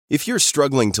If you're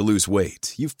struggling to lose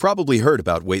weight, you've probably heard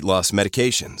about weight loss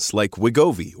medications like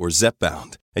Wegovy or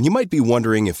Zepbound, and you might be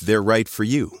wondering if they're right for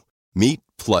you. Meet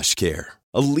PlushCare,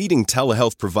 a leading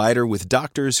telehealth provider with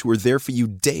doctors who are there for you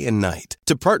day and night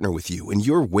to partner with you in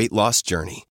your weight loss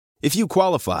journey. If you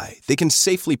qualify, they can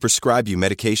safely prescribe you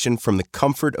medication from the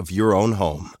comfort of your own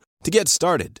home. To get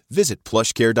started, visit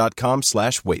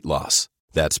plushcare.com/weightloss.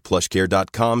 That's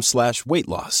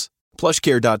plushcare.com/weightloss.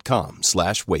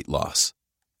 plushcare.com/weightloss.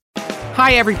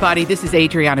 Hi, everybody. This is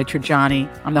Adriana Trajani.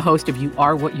 I'm the host of You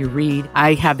Are What You Read.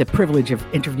 I have the privilege of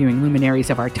interviewing luminaries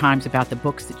of our times about the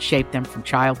books that shaped them from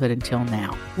childhood until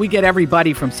now. We get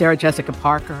everybody from Sarah Jessica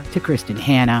Parker to Kristen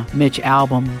Hanna, Mitch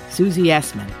Albom, Susie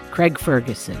Essman, Craig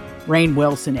Ferguson, Rainn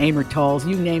Wilson, Amor Tolls,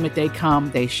 you name it, they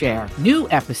come, they share. New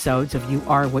episodes of You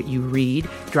Are What You Read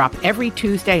drop every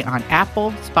Tuesday on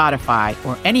Apple, Spotify,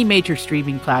 or any major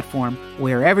streaming platform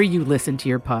wherever you listen to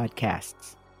your podcasts.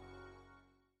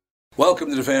 Welcome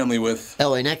to the family with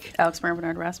L.A. Nick, Alex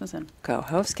Bernard Rasmussen,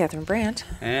 co-host Catherine Brandt,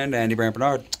 and Andy Brandt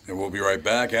Bernard. And we'll be right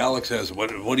back. Alex has what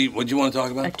do you want to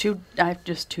talk about? I have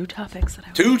just two topics that I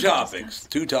Two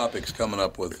topics coming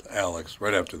up with Alex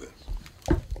right after this.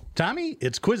 Tommy,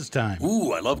 it's quiz time.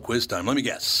 Ooh, I love quiz time. Let me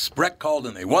guess. Breck called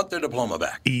and they want their diploma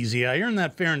back. Easy. I earned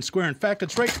that fair and square. In fact,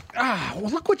 it's right. Well,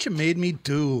 look what you made me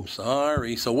do.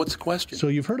 Sorry. So what's the question? So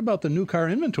you've heard about the new car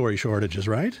inventory shortages,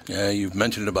 right? Yeah, you've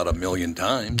mentioned it about 1,000,000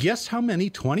 times. Guess how many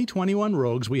 2021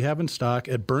 Rogues we have in stock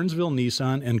at Burnsville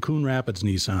Nissan and Coon Rapids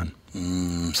Nissan?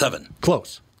 7.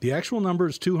 Close. The actual number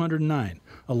is 209.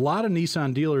 A lot of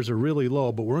Nissan dealers are really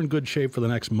low, but we're in good shape for the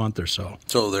next month or so.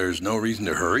 So there's no reason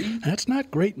to hurry? That's not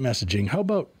great messaging. How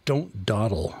about don't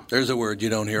dawdle? There's a word you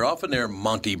don't hear often there,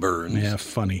 Monty Burns. Yeah,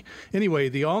 funny. Anyway,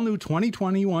 the all-new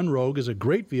 2021 Rogue is a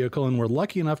great vehicle, and we're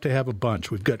lucky enough to have a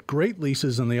bunch. We've got great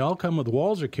leases, and they all come with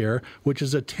Walser Care, which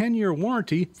is a 10-year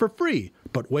warranty for free.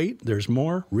 But wait, there's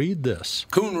more. Read this.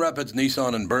 Coon Rapids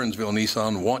Nissan and Burnsville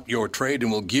Nissan want your trade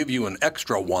and will give you an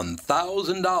extra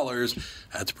 $1,000.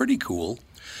 That's pretty cool.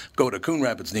 Go to Coon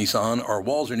Rapids Nissan or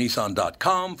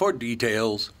WalserNissan.com for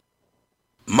details.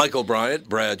 Michael Bryant,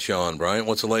 Bradshaw and Bryant,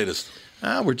 what's the latest?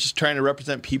 We're just trying to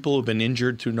represent people who've been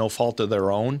injured through no fault of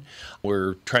their own.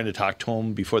 We're trying to talk to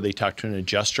them before they talk to an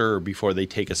adjuster or before they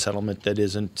take a settlement that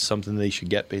isn't something they should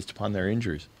get based upon their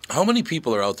injuries. How many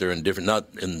people are out there not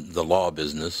in the law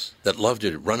business, that love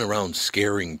to run around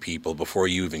scaring people before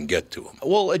you even get to them?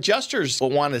 Well, adjusters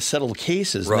want to settle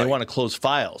cases and they want to close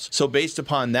files. So based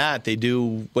upon that, they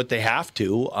do what they have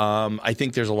to. I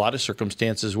think there's a lot of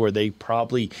circumstances where they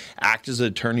probably act as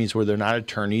attorneys where they're not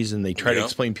attorneys and they try to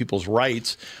explain people's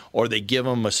rights, or they give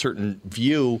them a certain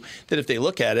view that if they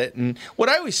look at it, and what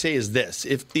I always say is this,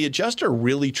 if the adjuster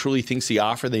really truly thinks the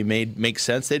offer they made makes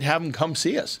sense, they'd have them come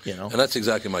see us. And that's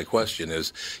exactly my question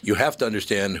is, you have to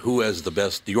understand who has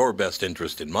your best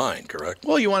interest in mind, correct?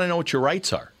 Well, you want to know what your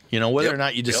rights are. Whether or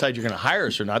not you decide you're going to hire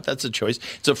us or not, that's a choice.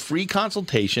 It's a free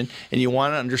consultation, and you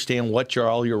want to understand what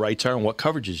all your rights are and what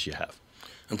coverages you have.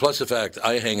 And plus the fact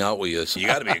I hang out with you, so you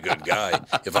got to be a good guy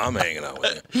if I'm hanging out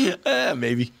with you.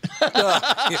 Maybe.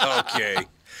 Okay.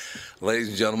 Ladies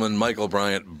and gentlemen, Michael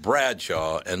Bryant,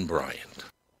 Bradshaw and Bryant.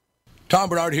 Tom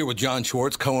Bernard here with John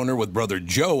Schwartz, co-owner with brother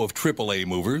Joe of AAA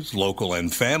Movers, local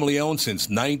and family-owned since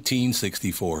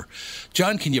 1964.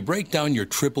 John, can you break down your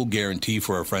triple guarantee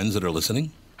for our friends that are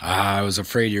listening? I was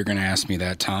afraid you were going to ask me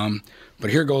that, Tom. But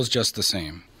here goes just the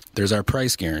same. There's our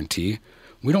price guarantee.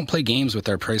 We don't play games with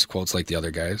our price quotes like the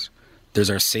other guys. There's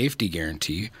our safety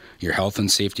guarantee. Your health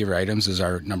and safety of your items is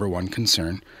our number one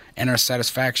concern. And our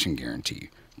satisfaction guarantee.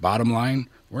 Bottom line,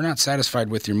 we're not satisfied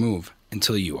with your move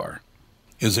until you are.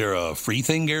 Is there a free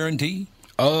thing guarantee?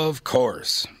 Of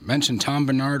course. Mention Tom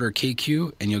Bernard or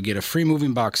KQ, and you'll get a free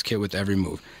moving box kit with every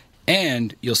move.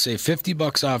 And you'll save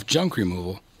 $50 off junk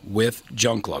removal with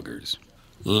Junk Luggers.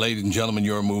 Ladies and gentlemen,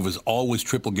 your move is always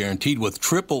triple guaranteed with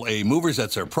AAA Movers.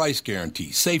 That's our price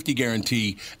guarantee, safety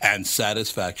guarantee, and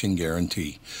satisfaction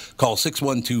guarantee. Call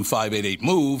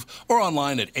 612-588-MOVE or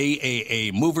online at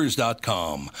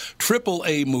aaamovers.com.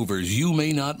 AAA Movers. You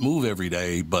may not move every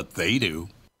day, but they do.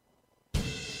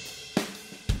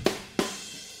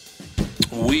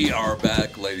 We are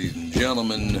back, ladies and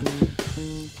gentlemen.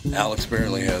 Alex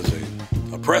apparently has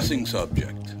a pressing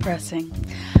subject. Pressing.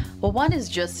 Well, one is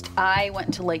just, I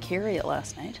went to Lake Harriet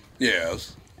last night.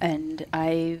 Yes. And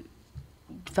I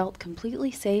felt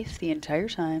completely safe the entire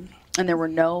time. And there were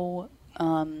no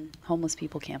homeless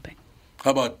people camping.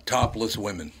 How about topless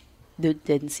women?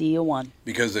 Didn't see a one.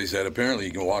 Because they said apparently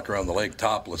you can walk around the lake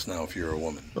topless now if you're a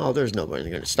woman. Oh, there's nobody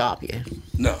going to stop you.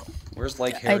 No. Where's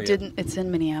Lake Harriet? I didn't. It's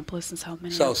in Minneapolis and South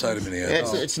Minneapolis. South side of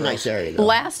Minneapolis. It's a nice area, though.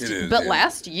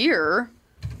 Last year,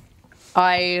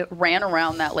 I ran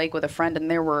around that lake with a friend, and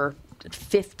there were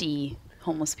 50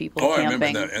 homeless people camping. I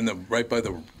remember that, and right by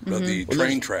the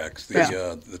train tracks,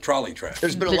 the trolley tracks.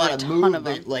 There's been a lot of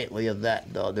movement lately of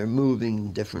that, though. They're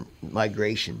moving different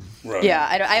migration. Right. Yeah,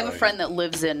 I have a friend that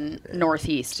lives in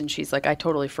Northeast, and she's like, I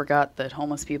totally forgot that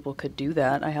homeless people could do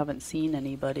that. I haven't seen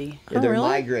anybody. Yeah, they're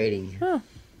migrating. Huh.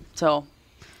 So,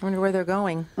 I wonder where they're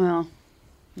going. Well,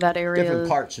 that area. Different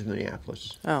parts of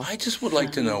Minneapolis. Oh. I just would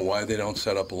like to know why they don't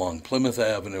set up along Plymouth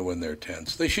Avenue in their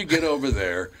tents. They should get over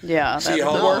there. See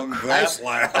how long that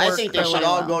lasts. I think they should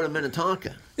all go to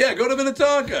Minnetonka. Yeah, go to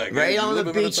Minnetonka. Right on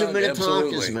the beach of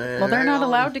Minnetonka, man. Well, they're not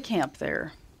allowed to camp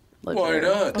there. Why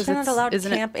not? They're not allowed to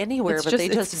camp anywhere, but they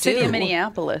just do. It's the city of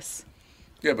Minneapolis.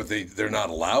 Yeah, but they're not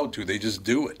allowed to. They just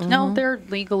do it. No, they're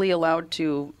legally allowed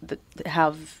to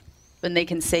have, and they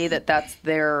can say that that's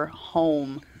their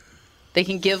home. They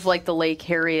can give, like, the Lake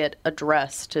Harriet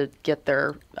address to get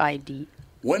their ID.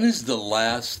 When is the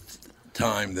last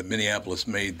time that Minneapolis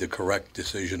made the correct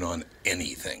decision on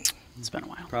anything? It's been a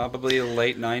while. Probably the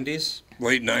late 90s.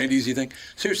 Late 90s, you think?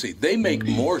 Seriously, they make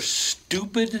more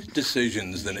stupid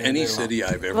decisions than any city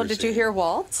I've ever seen. Well, did you hear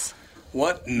Waltz?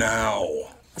 What now?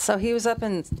 So he was up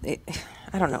in,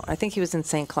 I don't know, I think he was in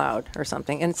St. Cloud or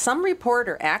something. And some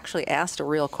reporter actually asked a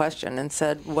real question and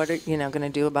said, what are you going to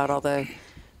do about all the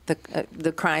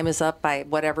crime is up by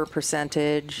whatever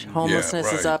percentage,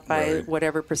 homelessness is up by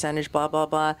whatever percentage, blah, blah,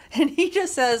 blah. And he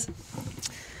just says,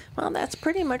 well, that's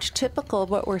pretty much typical of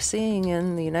what we're seeing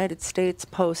in the United States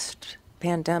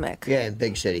post-pandemic. Yeah, in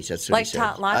big cities. That's what he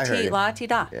said. Like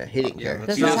la-ti-da. Yeah, he didn't care.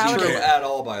 That's not true at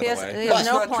all, by the way. He has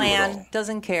no plan,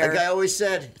 doesn't care. Like I always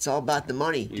said, it's all about the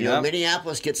money. You know,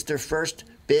 Minneapolis gets their first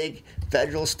big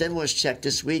federal stimulus check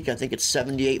this week. I think it's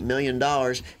 $78 million,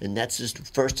 and that's just the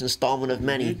first installment of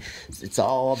many. It's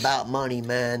all about money,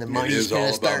 man. The money's going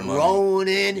to start rolling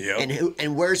in,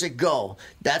 and where's it go?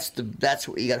 That's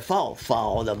what you got to follow.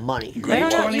 Follow the money. You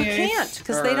can't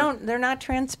because they're not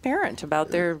transparent about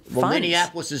their funds. Well,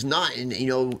 Minneapolis is not,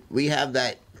 and we have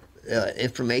that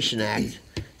Information Act.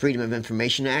 Freedom of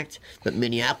Information Act, but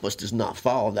Minneapolis does not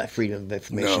follow that Freedom of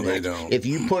Information Act. No, they don't. If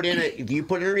you put in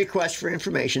a request for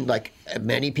information, like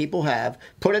many people have,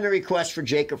 put in a request for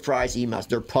Jacob Fry's emails.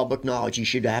 They're public knowledge. You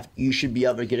should be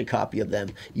able to get a copy of them.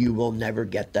 You will never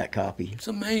get that copy. It's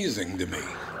amazing to me.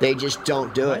 They just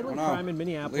don't do it. Crime in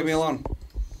Minneapolis. Leave me alone.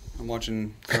 I'm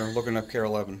looking up Care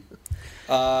 11.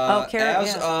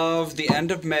 As of the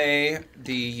end of May,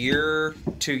 the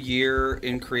year-to-year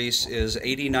increase is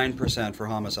 89% for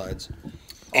homicides.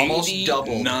 Almost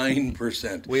doubled.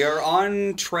 9%. We are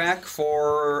on track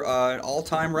for an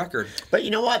all-time record. But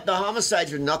you know what? The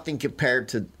homicides are nothing compared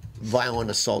to violent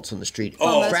assaults on the street.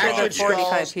 Fractured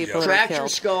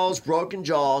skulls, broken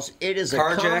jaws. It is a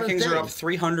common thing. Carjackings are up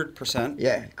 300%.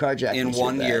 Yeah, carjackings in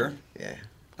 1 year. Yeah.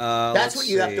 That's what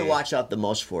you have to watch out the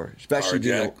most for, especially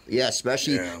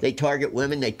they target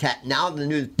women. They tap. Now the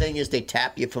new thing is they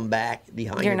tap you from back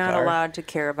behind. You're not allowed to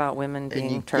care about women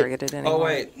being targeted anymore. Oh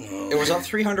wait, it was up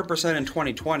 300% in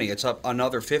 2020. It's up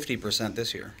another 50%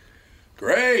 this year.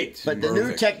 Great. But the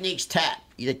new techniques tap.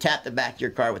 You tap the back of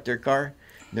your car with their car.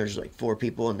 There's like 4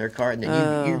 people in their car, and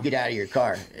then you get out of your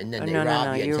car, and then they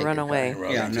rob you. You run away.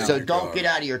 So don't get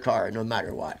out of your car, no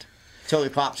matter what. Until the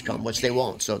cops come, which they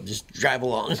won't, so just drive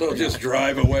along. So just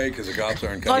drive away because the cops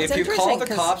aren't coming. If you call the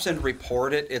cops and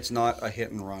report it, it's not a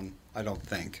hit and run, I don't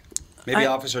think. Maybe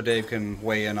Officer Dave can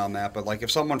weigh in on that, but like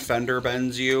if someone fender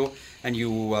bends you and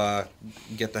you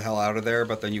get the hell out of there,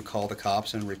 but then you call the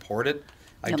cops and report it,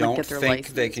 I don't think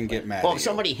they can get mad. Well, if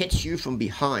somebody hits you from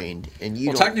behind and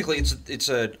you technically it's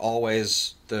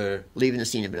always the leaving the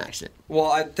scene of an accident.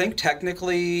 Well, I think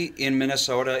technically in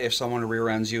Minnesota, if someone rear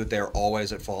ends you, they're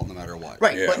always at fault no matter what.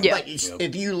 Right, but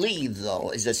if you leave though,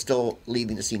 is that still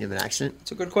leaving the scene of an accident?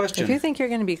 It's a good question. If you think you're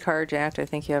going to be carjacked, I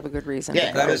think you have a good reason.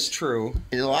 Yeah, that is true.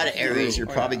 In a lot of areas, you're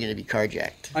probably going to be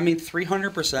carjacked. I mean,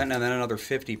 300% and then another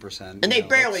 50%. And they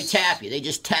barely tap you; they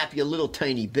just tap you a little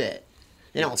tiny bit.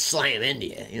 They don't slam into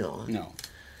you, No.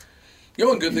 The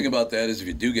one good thing about that is if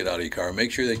you do get out of your car, make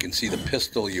sure they can see the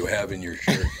pistol you have in your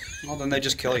shirt. Well, then they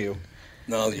just kill you.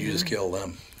 No, you just kill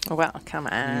them. Well, come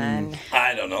on.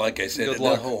 I don't know. Like I said,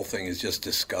 the whole thing is just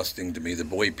disgusting to me, the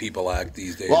way people act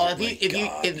these days. Well,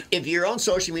 if you're on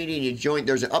social media and you join,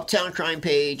 there's an uptown crime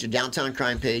page, a downtown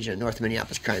crime page, and a North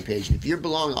Minneapolis crime page. And if you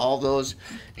belong to all those,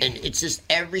 and it's just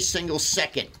every single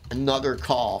second another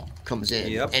call comes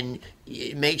in. Yep. And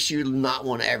it makes you not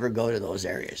want to ever go to those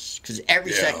areas. Because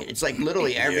every second, it's like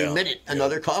literally every minute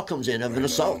another call comes in of an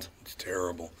assault. It's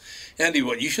terrible. Andy,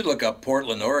 you should look up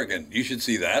Portland, Oregon. You should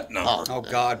see that number. Oh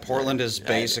God, Portland is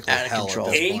basically out of hell control.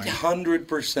 at this point.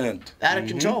 800%. Out of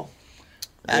control.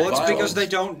 Well, it's because they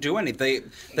don't do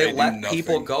anything. They let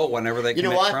people go whenever they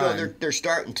commit crime. You know what, though? They're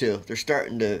starting to. They're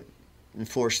starting to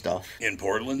enforce stuff. In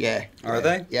Portland? Yeah. Are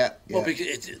they? Yeah. Well,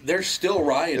 because they're still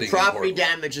rioting. The property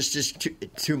damage is just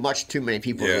too many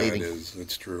people leaving. Yeah, it is.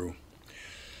 It's true.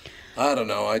 I don't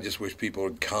know. I just wish people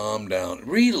would calm down.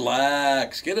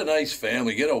 Relax. Get a nice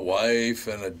family. Get a wife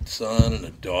and a son and a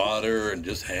daughter and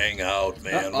just hang out,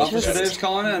 man. Officer Dave's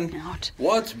calling in.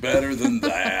 What's better than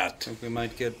that? I think we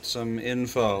might get some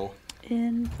info.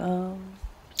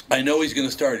 I know he's going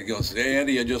to start. He goes, hey,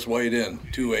 Andy, I just weighed in.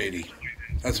 280.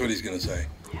 That's what he's going to say.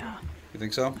 Yeah. You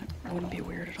think so? That wouldn't be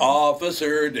weird at all.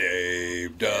 Officer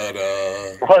Dave.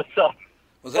 Da-da. What's up?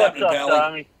 What's happening, up, Pally?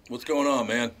 Tommy? What's going on,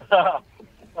 man?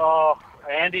 Oh,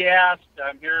 Andy asked.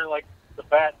 I'm here like the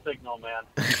bat signal, man.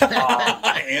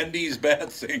 Andy's bat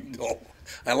signal.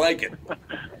 I like it.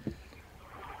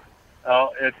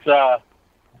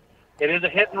 It is a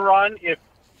hit and run if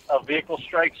a vehicle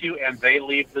strikes you and they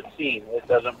leave the scene. It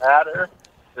doesn't matter.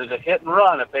 There's a hit and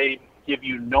run if they give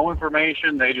you no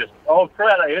information. They just, oh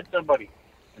crap, I hit somebody,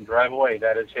 and drive away.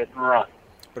 That is hit and run.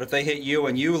 But if they hit you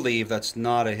and you leave, that's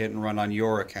not a hit and run on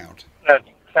your account. That's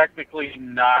technically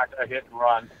not a hit and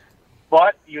run.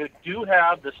 But you do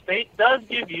have, the state does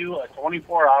give you a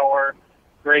 24-hour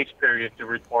grace period to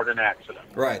report an accident.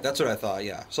 Right, that's what I thought,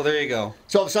 yeah. So there you go.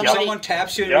 So if someone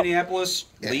taps you in Minneapolis,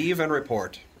 leave and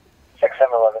report.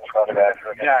 6711 Roundabout.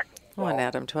 Exactly. One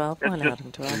Adam 12, one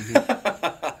Adam 12.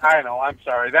 I know, I'm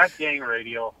sorry. That gang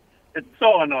radio, it's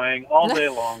so annoying all day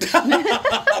long.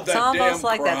 It's almost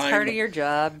like that's part of your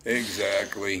job.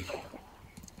 Exactly.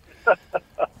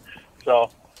 So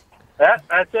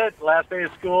that's it. Last day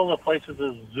of school, the place is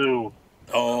a zoo.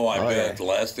 Oh, I bet. The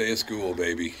last day of school,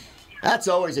 baby. That's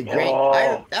always a great.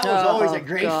 That was always a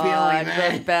great feeling,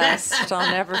 man. The best.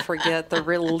 I'll never forget the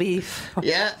relief.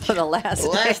 Yeah. For the last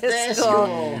day of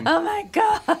school. Oh my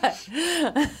God.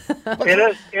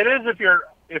 It is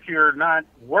if you're not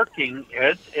working.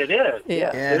 It is.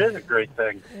 Yeah. It is a great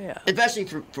thing. Yeah. Especially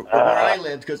for where I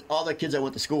lived, because all the kids I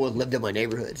went to school with lived in my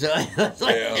neighborhood. So it's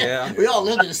like, we all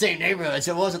lived in the same neighborhood,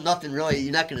 so it wasn't nothing really.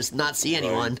 You're not going to not see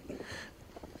anyone.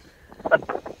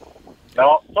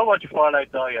 No, so much fun, I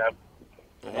tell you.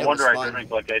 I wonder I drink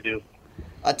like I do.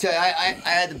 I'll tell you, I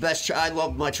had the best. I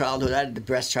loved my childhood. I had the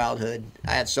best childhood.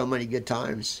 I had so many good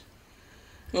times.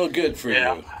 Well, good for you.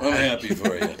 I'm happy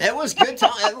for you. It was good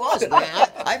time. It was, man.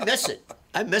 I miss it.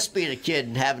 I miss being a kid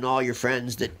and having all your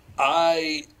friends. That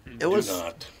I do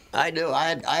not. I do.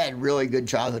 I had really good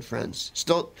childhood friends.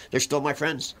 They're still my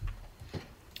friends.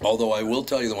 Although I will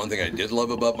tell you the one thing I did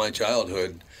love about my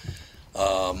childhood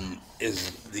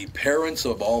is the parents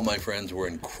of all my friends were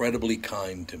incredibly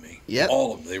kind to me. Yep.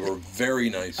 All of them. They were very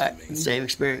nice to me. Same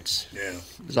experience. Yeah.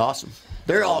 It was awesome.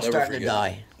 They're all starting to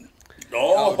die.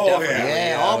 Oh, definitely.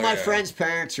 yeah. All my friends'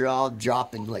 parents are all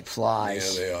dropping like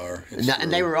flies. Yeah, they are.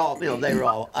 And they were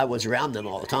all, I was around them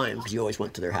all the time because you always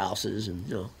went to their houses and,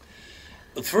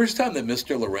 The first time that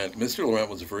Mr. Laurent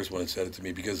was the first one that said it to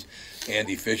me because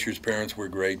Andy Fisher's parents were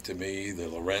great to me. The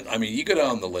Laurent, I mean, you go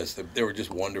down the list. They were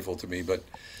just wonderful to me. But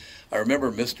I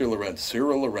remember Mr. Laurent,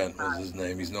 Cyril Laurent was his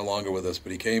name. He's no longer with us,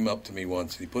 but he came up to me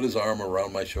once. He put his arm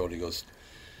around my shoulder. He goes,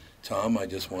 Tom, I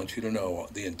just want you to know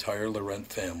the entire Laurent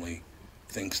family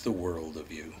thinks the world of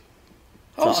you.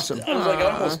 Awesome. I was like, I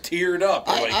almost teared up.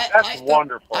 That's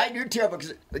wonderful. I do tear up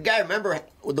because the guy, remember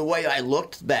the way I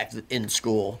looked back in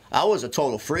school. I was a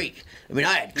total freak. I mean,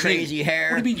 I had crazy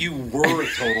hair. What do you mean you were a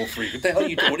total freak? What the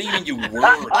hell? What do you mean you were?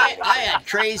 I had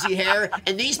crazy hair,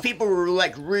 and these people were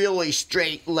like really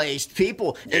straight-laced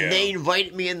people, and they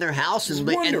invited me in their house, and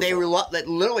they were that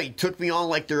literally took me on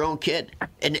like their own kid.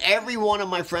 And every one of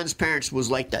my friends' parents was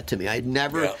like that to me. I'd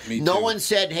never. Yeah, me no too. one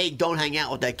said, "Hey, don't hang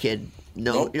out with that kid."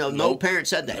 No, no parent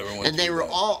said that, and they were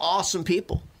all awesome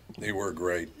people. They were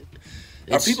great.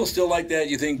 Are people still like that?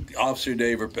 You think, Officer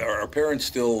Dave, are parents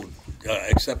still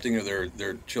accepting of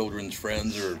their children's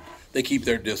friends, or they keep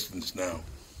their distance now?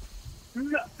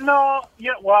 No,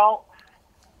 yeah. Well,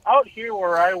 out here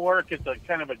where I work, it's a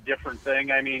kind of a different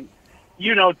thing. I mean,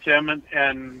 Tim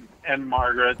and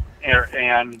Margaret,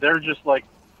 and they're just like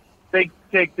they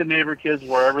take the neighbor kids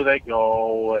wherever they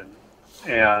go,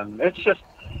 and it's just.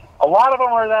 A lot of them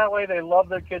are that way. They love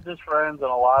their kids as friends, and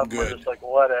a lot of them are just like,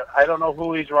 whatever. I don't know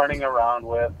who he's running around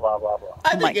with, blah, blah, blah.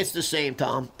 I think it's the same,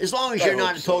 Tom. As long as you're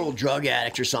not a total drug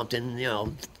addict or something,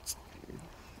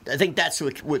 I think that's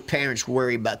what parents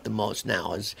worry about the most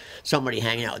now is somebody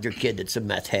hanging out with your kid that's a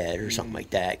meth head or something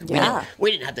like that. Yeah. We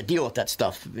didn't have to deal with that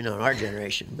stuff, in our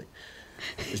generation, but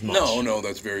as much. No,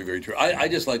 that's very, very true. I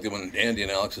just liked it when Andy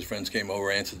and Alex's friends came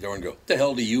over, answered the door, and go, "What the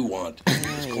hell do you want?"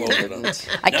 Just close it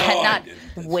up. I cannot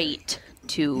wait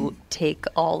to take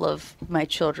all of my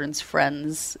children's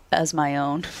friends as my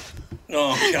own.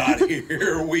 Oh God,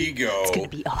 here we go. It's gonna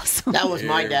be awesome. That was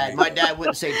my dad. My dad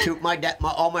wouldn't say two.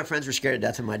 All my friends were scared to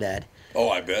death of my dad. Oh,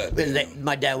 I bet.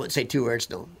 My dad wouldn't say 2 words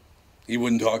to him. He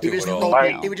wouldn't talk to you at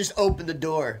all. He would just open the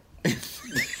door and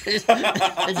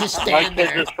just stand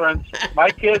there. My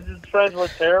kids' friends were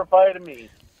terrified of me.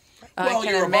 Well,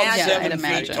 you're about 7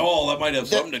 feet tall. That might have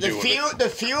something to do with it. The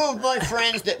few of my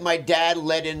friends that my dad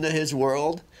let into his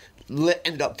world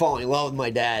ended up falling in love with my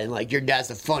dad. And like, your dad's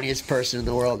the funniest person in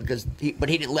the world, but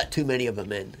he didn't let too many of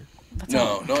them in.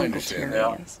 No, I understand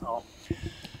that. No.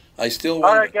 I still All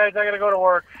wonder. right, guys, I got to go to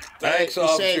work. Thanks,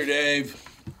 Officer Dave.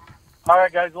 All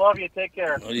right, guys, love you. Take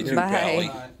care. Love you too, Pally.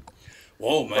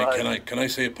 Whoa, man, can I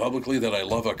say it publicly that I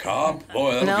love a cop?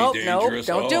 Boy, that would be dangerous.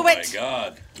 Don't do it. it. Oh, my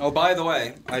God. Oh, by the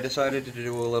way, I decided to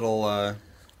do a little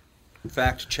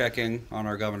fact-checking on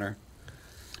our governor.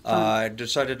 I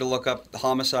decided to look up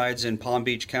homicides in Palm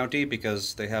Beach County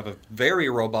because they have a very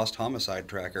robust homicide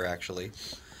tracker, actually.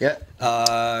 Yeah.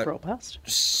 Robust.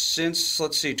 Since,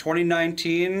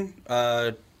 2019,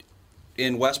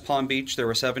 in West Palm Beach, there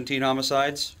were 17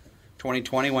 homicides.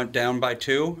 2020 went down by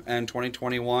 2, and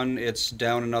 2021, it's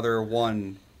down another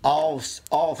 1. All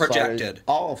projected.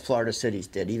 All of Florida cities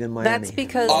did, even Miami. That's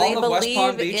because All they of West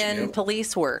Palm believe Beach, in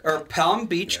police work. Or Palm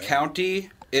Beach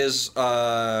County is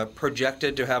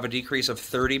projected to have a decrease of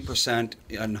 30%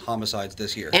 in homicides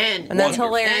this year. And that's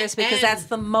hilarious because that's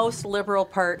the most liberal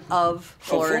part of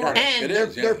Florida. And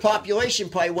their population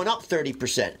probably went up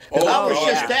 30%. I was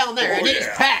just down there, and it's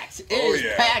packed. It is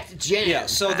packed jam. Yeah,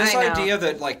 so this idea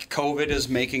that COVID is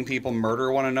making people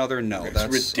murder one another, no,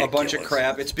 that's a bunch of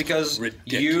crap. It's because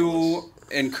you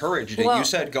encouraged it. Well, you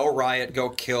said go riot, go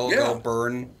kill, go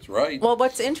burn. That's right. Well,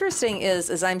 what's interesting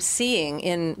is I'm seeing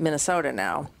in Minnesota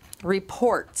now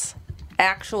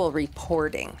actual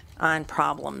reporting on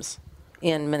problems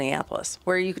in Minneapolis,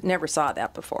 where you never saw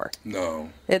that before.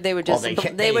 No. They would just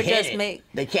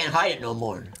They can't hide it no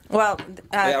more. Well,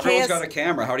 everyone's got a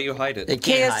camera. How do you hide it? They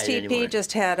can't hide it KSTP anymore.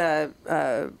 just had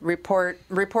a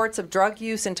reports of drug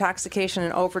use, intoxication,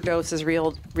 and overdoses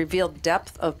revealed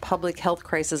depth of public health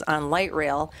crisis on light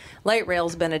rail. Light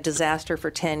rail's been a disaster for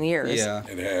 10 years. Yeah,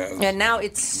 it has. And now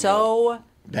it's so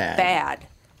bad.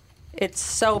 It's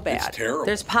so bad. It's terrible.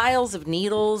 There's piles of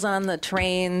needles on the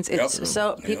trains.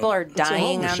 People are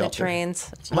dying on the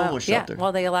trains. It's a homeless shelter.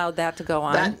 Well, they allowed that to go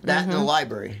on. That and the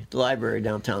library. The library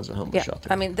downtown's a homeless shelter.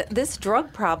 I mean, this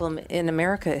drug problem in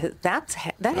America, that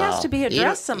has to be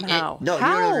addressed somehow. You don't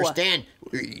understand.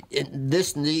 In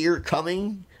this year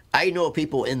coming, I know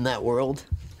people in that world,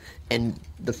 and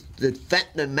the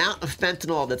amount of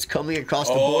fentanyl that's coming across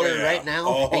the border right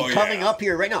now and coming up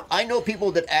here right now. I know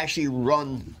people that actually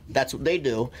run. That's what they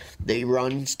do. They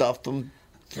run stuff from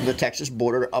the Texas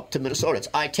border up to Minnesota. It's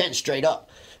I-10 straight up.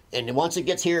 And once it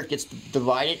gets here, it gets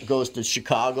divided. It goes to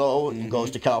Chicago and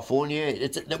goes to California.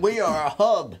 We are a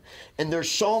hub, and there's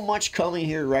so much coming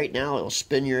here right now. It'll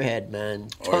spin your head, man.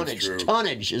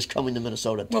 Tonnage is coming to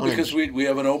Minnesota. Well, because we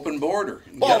have an open border.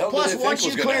 Well, plus once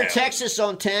you clear Texas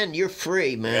on 10, you're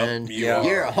free, man. Yep,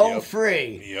 you're home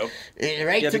free. Yep. And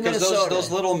right to because Minnesota.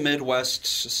 those little Midwest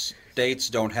states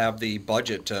don't have the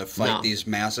budget to fight these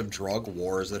massive drug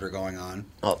wars that are going on.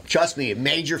 Oh, trust me,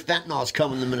 major fentanyl is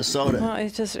coming to Minnesota. Well,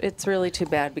 it's really too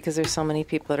bad because there's so many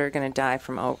people that are going to die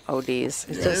from ODs.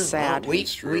 It's just sad.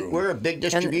 We're a big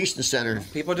distribution center.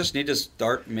 People just need to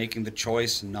start making the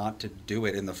choice not to do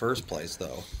it in the first place,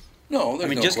 though. No,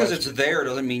 just because it's there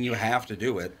doesn't mean you have to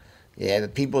do it. Yeah, the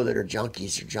people that are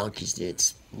junkies are junkies.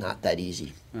 It's not that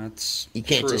easy. You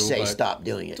can't true, just say but stop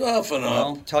doing it. Toughen up.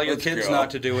 Well, tell your kids not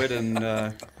to do it and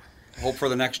hope for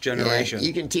the next generation. Yeah,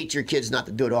 you can teach your kids not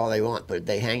to do it all they want, but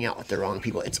they hang out with the wrong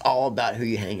people. It's all about who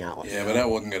you hang out with. Yeah, but that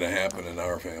wasn't going to happen in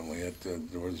our family.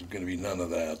 There was going to be none of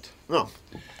that. No.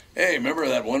 Hey, remember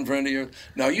that one friend of yours?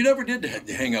 Now, you never did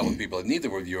hang out with people.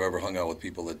 Neither of you ever hung out with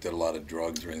people that did a lot of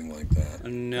drugs or anything like that.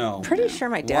 No. Pretty sure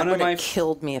my dad would have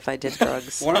killed me if I did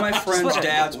drugs. One of my friend's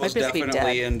dads was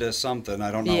definitely into something.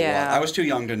 I don't know what. I was too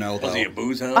young to know, though. Was he a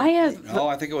booze hound? No,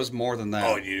 I think it was more than that.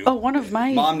 Oh, you? Oh, one of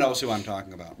my... Mom knows who I'm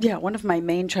talking about. Yeah, one of my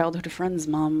main childhood friends'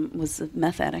 mom was a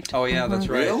meth addict. Oh, yeah, that's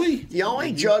right. Really? The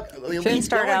only drug... Didn't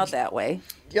start out that way.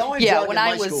 The only drug when in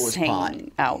my I school was pot.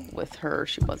 hanging out with her,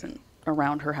 she wasn't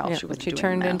around her house. She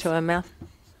turned into a meth.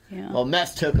 Yeah. Well,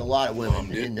 meth took a lot of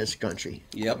women in this country.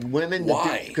 Yep. Women.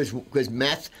 Why? Because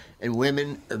meth and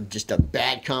women are just a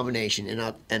bad combination,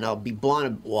 and I'll be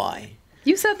blunt. Why?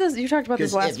 You said this. You talked about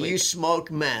this Because last if week. you smoke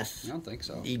meth, I don't think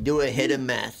so. you do a hit of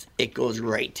meth, it goes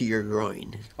right to your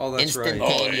groin. Oh, that's right.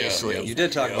 Instantaneously. You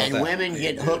did talk about and that. women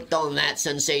get hooked on that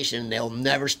sensation. They'll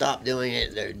never stop doing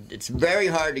it. It's very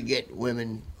hard to get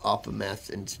women off of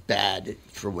meth, and it's bad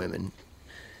for women.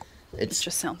 It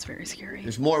just sounds very scary.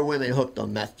 There's more women hooked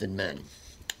on meth than men.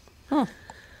 Huh.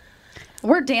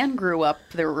 Where Dan grew up,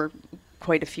 there were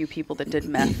quite a few people that did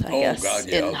meth, I guess, God,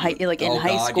 yeah. in high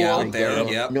school. Yeah, there,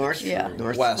 yep. North? Yeah.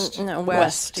 West. No,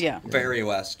 West, yeah. Very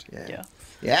west. Yeah.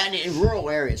 Yeah, and in rural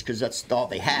areas, because that's all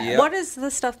they have. Yep. What is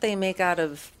the stuff they make out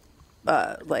of,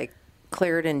 like,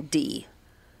 Claritin D?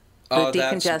 The Oh,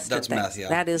 decongestant that's thing. meth, yeah.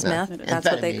 That is meth? Amphetamine. That's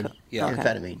what they... Yeah. Okay.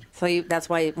 Amphetamine. So that's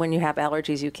why when you have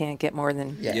allergies, you can't get more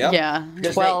than... Yep. Yeah.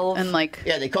 12 and like...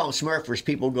 Yeah, they call them Smurfers.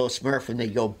 People go Smurf and they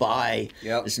go buy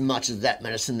Yep. as much of that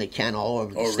medicine they can all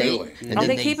over the Oh, state. really? And Oh,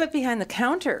 then they keep it behind the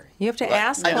counter. You have to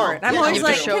ask I know. for it. I'm Yeah, always you have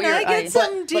like, to show can I your get eye.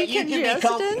 some But you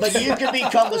decongestant? can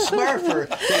become a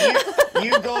Smurfer. So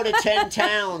you go to 10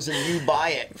 towns and you buy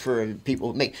it for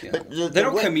people to make. But They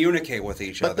don't communicate with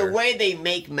each But other. the way they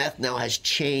make meth now has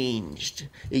changed.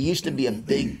 It used to be a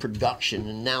big production,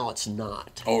 and now it's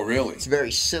not. Oh, really? It's very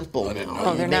simple now. didn't know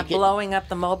Oh, You they're not make it- blowing up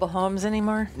the mobile homes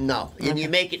anymore? No, and you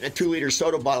make it in a 2-liter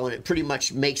soda bottle, and it pretty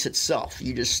much makes itself.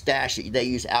 You just stash it. They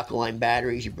use alkaline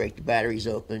batteries. You break the batteries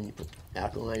open. You put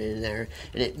alkaline in there,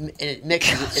 and it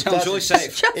mixes. It Sounds does really it-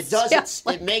 safe. It does.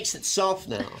 It makes itself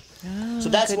now. So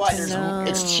that's good why to know.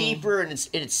 it's cheaper and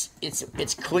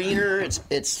it's cleaner.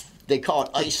 It's they call it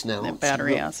ice now. That It's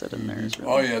battery real- acid in there is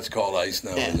really... Oh, yeah, it's called ice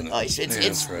now, Yeah, isn't it? ice. Yeah, It's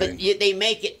that's right. but they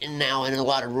make it now in a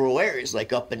lot of rural areas,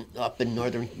 like up in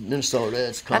northern Minnesota.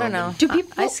 It's I common. don't know. Do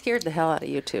people- I scared the hell out of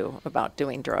you two about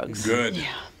doing drugs. Good.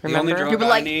 The only Remember? drug I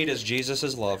like- need is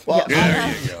Jesus' love. Well,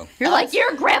 There you go. You're like,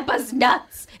 your grandpa's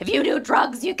nuts. If you do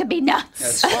drugs, you can be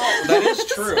nuts. Well, that is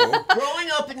true. growing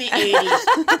up in the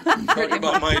 80s, Talking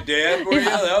about my dad, were you?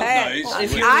 That was Hey, nice.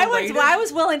 If you I related-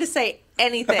 was willing to say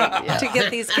anything to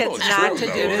get these kids it's not true, to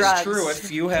though. do It is drugs. true.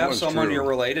 If you That have was someone true. you're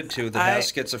related to that I-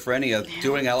 has schizophrenia,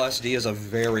 doing LSD is a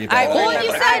very I, bad Well,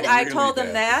 idea. you said- I Really told them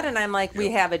bad. that, and I'm like, we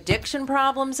have addiction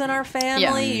problems in our family.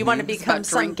 Yeah. You want to It's become about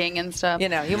some, drinking and stuff. you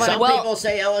know, you want some to. people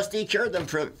say LSD cured them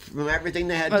from everything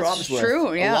they had That's problems with.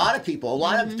 true, yeah. A lot of people, a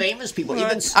lot of famous people,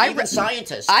 even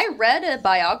scientists. I read a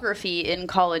biography in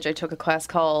college. I took a class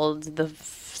called the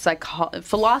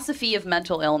Philosophy of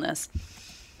Mental Illness,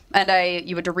 and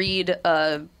you had to read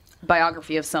a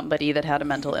biography of somebody that had a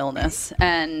mental illness.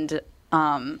 And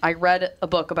I read a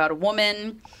book about a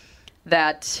woman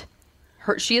that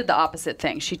she had the opposite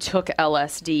thing. She took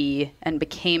LSD and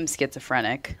became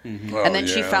schizophrenic, and then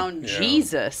she found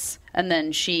Jesus, and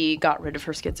then she got rid of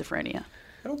her schizophrenia.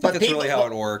 I don't think that's really how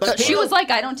it works. but She was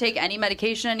like, I don't take any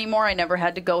medication anymore. I never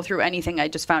had to go through anything. I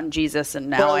just found Jesus,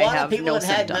 and now I a lot have of people no that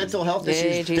had symptoms. mental health Yay,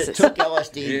 issues that Jesus. took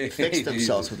LSD fixed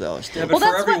themselves with LSD. Yeah, but Well, for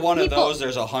that's every what one people- of those,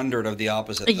 there's 100 of the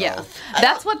opposite. Though. Yeah,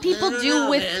 that's what people no, do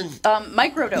with man.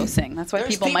 microdosing. That's why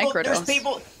people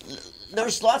microdose.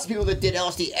 There's lots of people that did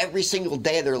LSD every single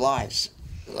day of their lives.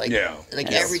 Like Yes.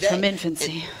 every day From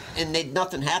infancy. and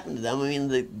nothing happened to them. I mean,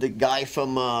 the guy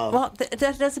from Well,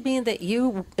 that doesn't mean that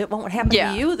it won't happen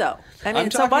Yeah. to you, though. I mean,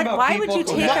 I'm so talking about why would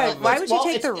people you who take have- why would you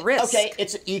take the risk? Okay,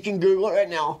 you can Google it right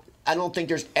now. I don't think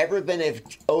there's ever been a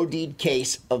OD'd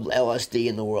case of LSD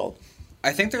in the world.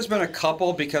 I think there's been a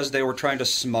couple because they were trying to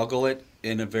smuggle it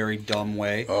in a very dumb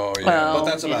way. Oh, yeah. Well, But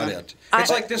that's about yeah. it. It's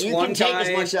like this you one can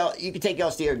take time. you can take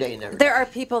LSD every day and never. There are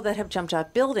people that have jumped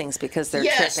off buildings because they're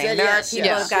Yes, tripping. yes, There are people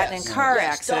yes, who have gotten yes. in car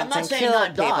Yes, so I'm accidents not and saying killed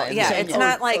not die. people. I'm Yeah, saying it's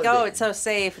not like, or- it's so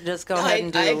safe. Just go I ahead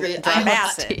and do agree.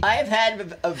 acid. I had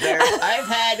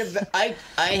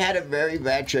a very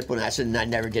bad trip on acid, and I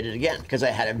never did it again because I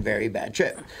had a very bad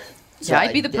trip. So Yeah,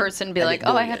 I'd be the person to be I like,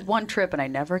 didn't do oh, it I had again. one trip and I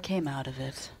never came out of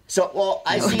it. So, well,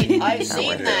 I've seen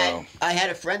Yeah. that. I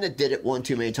had a friend that did it one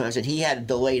too many times, and he had a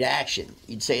delayed action.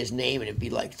 You'd say his name, and it'd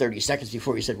be like 30 seconds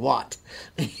before he said what.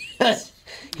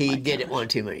 He did it one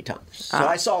too many times. So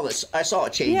I saw this. I saw a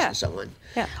change in someone.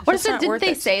 Yeah. What It's is it? not Didn't worth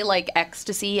they it. say like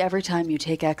ecstasy? Every time you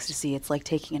take ecstasy, it's like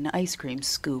taking an ice cream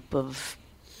scoop of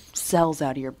cells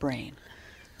out of your brain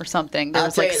or something. There I'll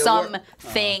was tell like you the some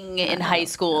thing in high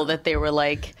school that they were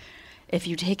like, if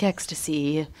you take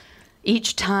ecstasy,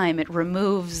 each time it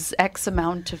removes X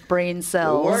amount of brain The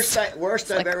cells.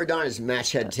 worst I've ever done is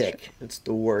match head tick. It's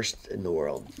the worst in the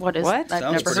world. What is? What? I've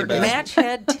Sounds never pretty heard bad. of it. Match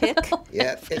head tick.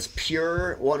 Yeah, it's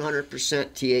pure 100%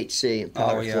 THC in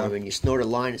powder yeah. form, and you snort a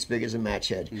line as big as a match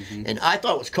head. And I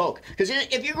thought it was coke. Because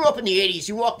if you grew up in the 80s,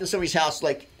 you walked in somebody's house,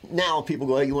 like now people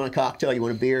go, hey, you want a cocktail? You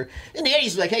want a beer? In the 80s,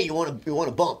 it's like, hey, you want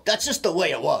a bump? That's just the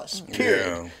way it was.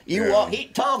 Period.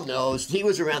 Tom knows. He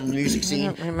was around the music scene.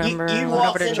 I don't remember.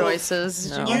 Robert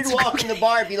Joyce's. No. You'd walk in the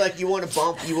bar and be like, you want a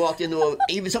bump? You walked into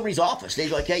even somebody's office. They'd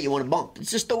be like, hey, you want a bump?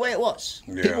 It's just the way it was.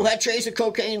 Yeah. People had trays of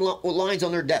cocaine lines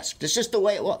on their desk. It's just the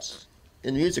way it was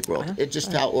in the music world. It's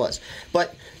just how it was.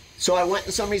 But so I went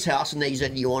to somebody's house and they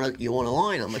said, you want a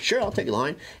line? I'm like, sure, I'll take a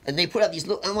line. And they put out these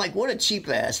little, I'm like, what a cheap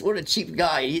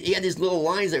guy. He had these little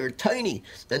lines that were tiny.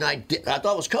 And I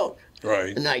thought it was coke.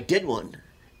 Right. And I did one.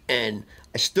 And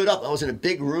I stood up. I was in a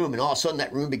big room, and all of a sudden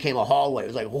that room became a hallway. It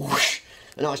was like whoosh.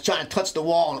 And I was trying to touch the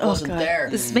wall, and it wasn't there.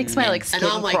 This makes my skin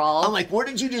crawl. I'm like, what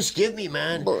did you just give me,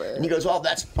 man? And he goes, oh,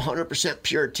 that's 100%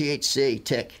 pure THC,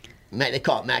 tick. They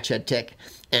call it match head tick.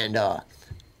 And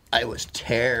it was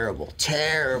terrible.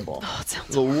 Oh, it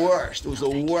sounds the worst. It was the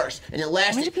worst. And it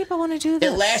lasted. Why do people want to do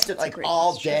this? It lasted like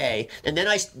all day. And then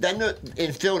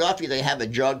in Philadelphia, they have a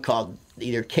drug called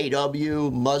either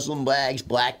KW, Muslim bags,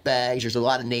 black bags. There's a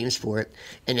lot of names for it.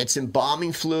 And it's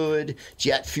embalming fluid,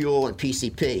 jet fuel, and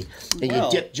PCP. And you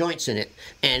dip joints in it.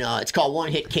 And it's called One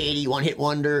Hit Katie, One Hit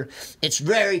Wonder. It's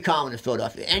very common in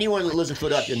Philadelphia. Anyone that lives in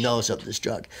Philadelphia knows of this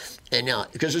drug. And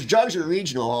because those drugs are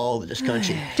regional all over this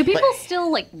country. Do people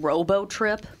still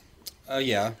robo-trip?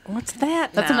 Yeah. What's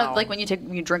that? That's now? like when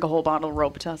you drink a whole bottle of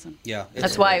Robitussin. Yeah.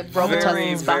 That's why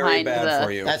Robitussin is behind bad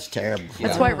for you. That's terrible.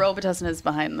 That's why Robitussin is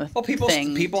behind the people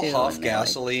too, huff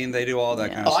gasoline. They do all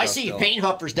that kind of stuff. I see paint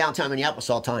huffers downtown Minneapolis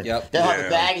all the time. Yep. They'll have a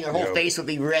bag and their whole face will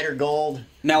be red or gold.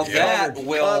 Now that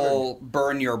will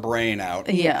burn your brain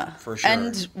out. Yeah. For sure.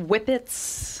 And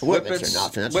Whippets. Whippets are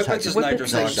nothing. That's Whippets is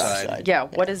nitrous oxide. Yeah.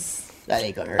 What is... That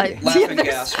ain't gonna hurt you. Laughing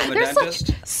gas from a dentist.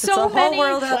 So it's a whole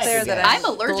world out there that I'm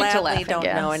allergic to laughing don't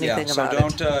gas. know anything so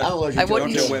about don't, I'm allergic to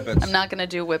don't do Whippets. I'm not going to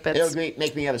do Whippets. It'll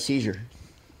make me have a seizure.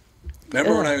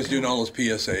 Remember when I was doing all those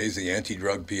PSAs, the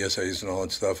anti-drug PSAs and all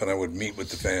that stuff, and I would meet with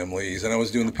the families, and I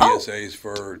was doing the PSAs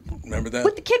for, remember that?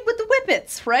 With the kid with the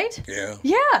Whippets, right? Yeah.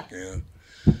 Yeah. Yeah.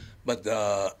 But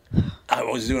I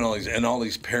was doing all these, and all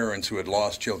these parents who had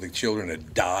lost children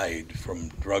had died from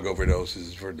drug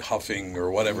overdoses for huffing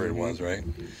or whatever it was, right?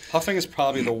 Huffing is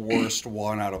probably the worst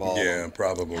one out of all. Yeah,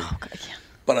 probably. Oh, God, yeah.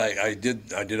 But I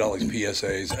did all these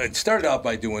PSAs. I started out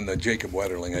by doing the Jacob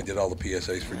Wetterling. I did all the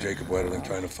PSAs for Jacob Wetterling,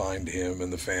 trying to find him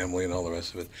and the family and all the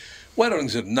rest of it.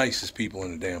 Wetterling's the nicest people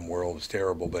in the damn world. It's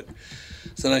terrible. But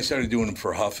so then I started doing them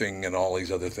for huffing and all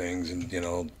these other things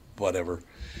and, whatever.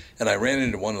 And I ran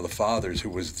into one of the fathers who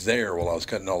was there while I was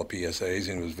cutting all the PSAs,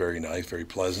 and he was very nice, very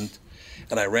pleasant.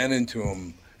 And I ran into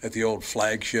him at the old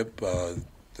Flagship, the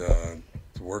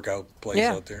workout place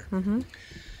out there. Mm-hmm.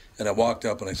 And I walked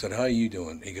up and I said, how are you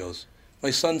doing? He goes, my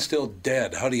son's still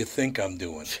dead. How do you think I'm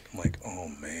doing? I'm like, oh,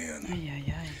 man.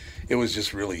 Yeah. It was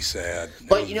just really sad.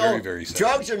 But, very, very sad.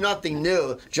 drugs are nothing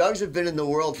new. Drugs have been in the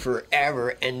world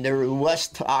forever, and they're less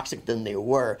toxic than they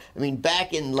were. I mean,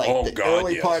 back in,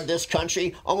 early part of this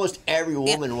country, almost every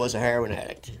woman was a heroin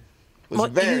addict. You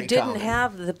didn't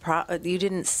have you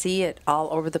didn't see it all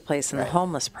over the place in the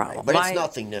homeless problem. But it's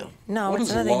nothing new. No, what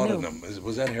it's is nothing laudanum?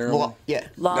 Was that heroin? Yeah.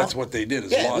 That's what they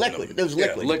did. Liquid. It was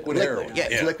liquid. Liquid heroin. Yeah,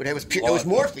 it was liquid. It was pure. It was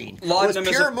morphine. Laudanum it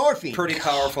was pure is morphine. Pretty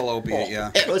powerful opiate.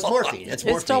 Yeah. It was morphine. It's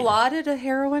morphine. Is Dilaudid a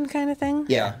heroin kind of thing?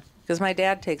 Yeah. Because my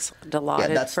dad takes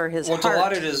Dilaudid for his heart.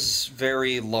 Dilaudid is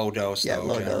very low dose, though.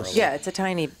 Low dose. Yeah, it's a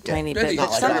tiny bit.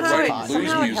 But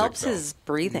somehow it helps his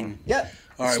breathing. Yeah.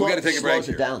 All right, we got to take a break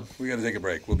here. Down. We got to take a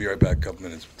break. We'll be right back in a couple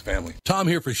minutes with the family. Tom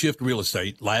here for Shift Real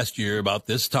Estate. Last year, about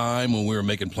this time when we were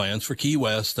making plans for Key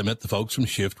West, I met the folks from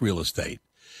Shift Real Estate.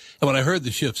 And when I heard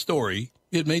the Shift story,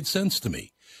 it made sense to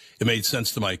me. It made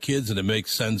sense to my kids, and it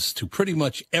makes sense to pretty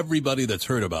much everybody that's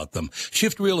heard about them.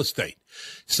 Shift Real Estate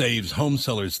saves home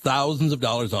sellers thousands of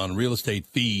dollars on real estate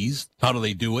fees. How do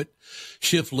they do it?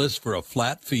 Shift lists for a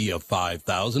flat fee of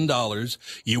 $5,000.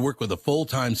 You work with a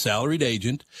full-time salaried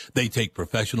agent. They take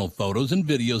professional photos and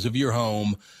videos of your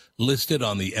home, list it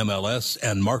on the MLS,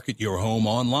 and market your home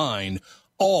online,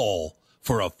 all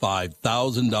for a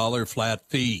 $5,000 flat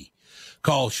fee.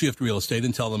 Call Shift Real Estate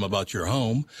and tell them about your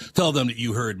home. Tell them that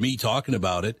you heard me talking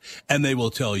about it, and they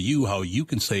will tell you how you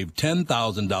can save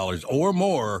 $10,000 or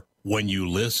more when you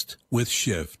list with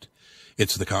Shift.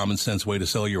 It's the common sense way to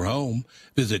sell your home.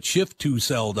 Visit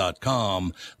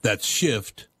shift2sell.com. That's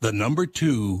shift,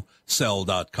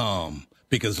 2sell.com.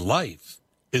 Because life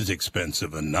is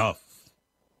expensive enough.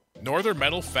 Northern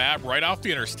Metal Fab, right off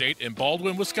the interstate in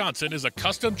Baldwin, Wisconsin, is a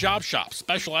custom job shop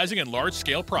specializing in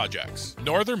large-scale projects.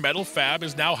 Northern Metal Fab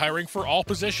is now hiring for all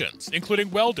positions,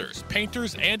 including welders,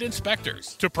 painters, and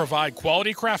inspectors, to provide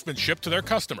quality craftsmanship to their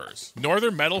customers.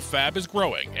 Northern Metal Fab is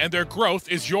growing, and their growth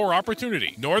is your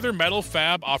opportunity. Northern Metal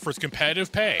Fab offers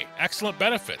competitive pay, excellent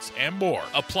benefits, and more.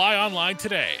 Apply online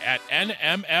today at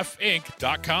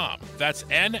nmfinc.com. That's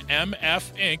nmfinc.com.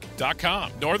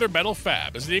 Northern Metal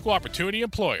Fab is an equal opportunity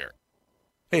employer.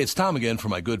 Hey, it's Tom again for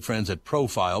my good friends at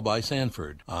Profile by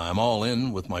Sanford. I'm all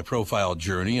in with my profile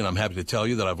journey, and I'm happy to tell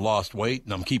you that I've lost weight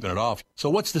and I'm keeping it off. So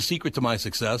what's the secret to my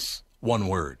success? One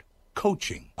word.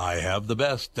 Coaching. I have the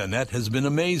best, and that has been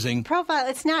amazing. Profile,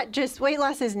 it's not just, weight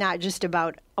loss is not just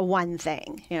about one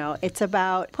thing. It's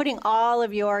about putting all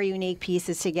of your unique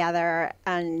pieces together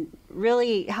and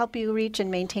really help you reach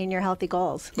and maintain your healthy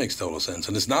goals. Makes total sense.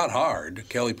 And it's not hard.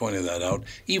 Kelly pointed that out.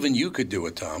 Even you could do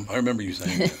it, Tom. I remember you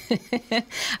saying that.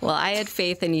 Well, I had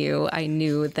faith in you. I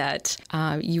knew that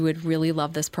you would really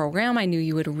love this program. I knew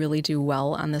you would really do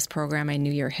well on this program. I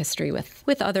knew your history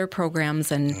with other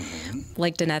programs. And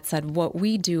like Danette said, what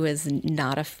we do is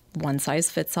not a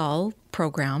one-size-fits-all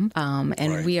program.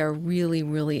 And we are really,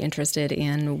 really interested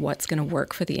in what's going to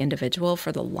work for the individual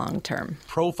for the long term.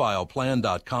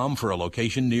 Profileplan.com for a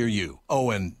location near you.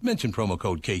 Oh, and mention promo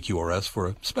code KQRS for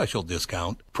a special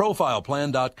discount.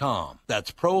 Profileplan.com.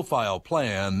 That's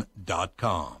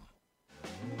profileplan.com.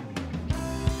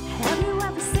 Have you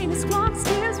ever seen a squawk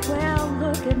steers? Well,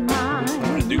 look at mine.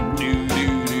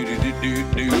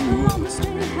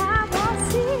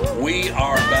 We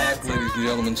are back, ladies and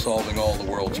gentlemen, solving all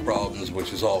the world's problems,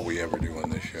 which is all we ever do on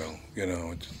this show.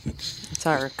 It's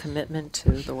our commitment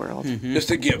to the world. Just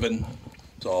a given.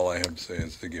 That's all I have to say.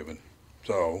 It's a given.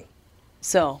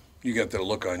 So you got the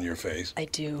look on your face. I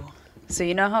do. So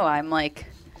you know how I'm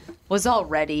was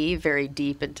already very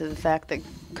deep into the fact that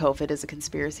COVID is a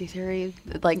conspiracy theory.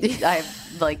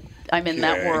 I'm in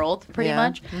that world pretty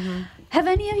much. Mm-hmm. Have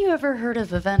any of you ever heard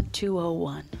of Event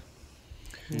 201?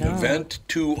 No. Event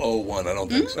 201. I don't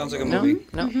think so. Sounds like a movie.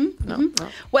 No.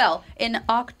 Well, in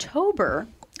October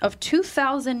of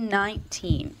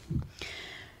 2019,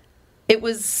 it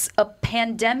was a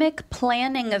pandemic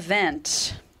planning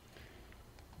event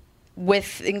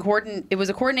it was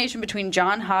a coordination between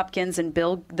Johns Hopkins and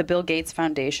the Bill Gates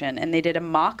Foundation, and they did a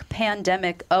mock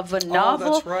pandemic of a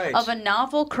novel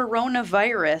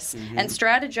coronavirus and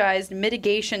strategized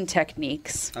mitigation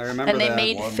techniques. I remember and they that.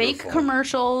 made fake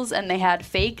commercials and they had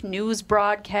fake news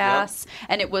broadcasts,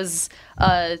 and it was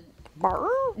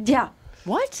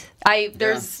What?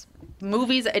 There's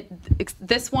movies.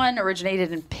 This one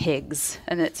originated in pigs,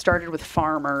 and it started with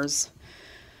farmers.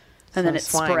 And then it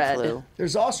spread. Flu.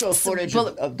 There's also footage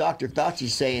of Dr. Fauci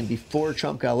saying before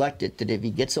Trump got elected that if he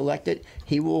gets elected,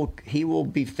 he will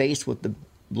be faced with the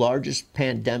largest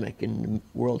pandemic in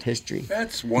world history.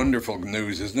 That's wonderful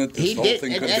news, isn't it? He did.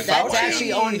 That's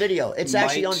actually on video. It's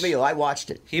actually on video. I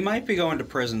watched it. He might be going to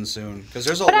prison soon because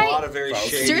there's a lot of very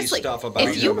shady stuff about him.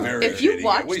 If you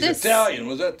watch this, he's Italian.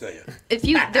 Was that to you?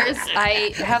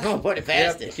 I have. Don't put it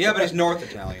past it. Yeah, but he's North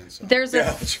Italian. So. There's a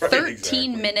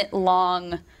 13-minute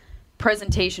long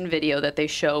presentation video that they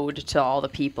showed to all the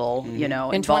people,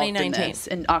 involved in 2019.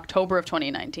 In October of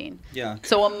 2019. Yeah.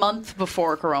 So a month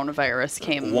before coronavirus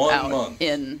came out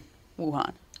in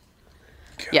Wuhan.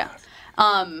 God. Yeah.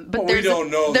 But we don't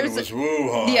know that it was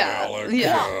Wuhan.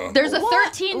 Yeah. There's a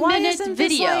 13-minute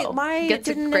video. Why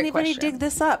didn't anybody dig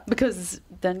this up? Because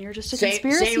then you're just a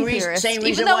conspiracy theorist. Same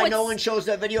reason why no one shows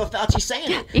that video of Fauci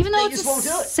saying it. Even though they just won't do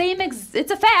it.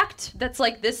 It's a fact. That's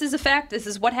this is a fact. This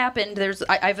is what happened.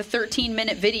 I have a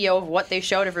 13-minute video of what they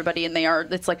showed everybody, and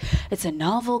it's a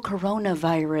novel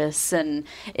coronavirus, and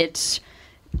it's.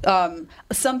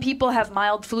 Some people have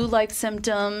mild flu-like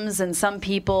symptoms, and some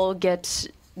people get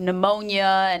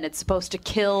pneumonia, and it's supposed to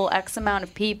kill X amount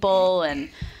of people, and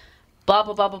blah,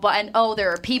 blah, blah, blah, blah. And, there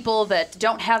are people that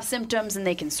don't have symptoms, and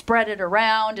they can spread it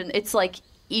around, and it's,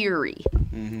 eerie.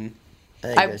 Mm-hmm.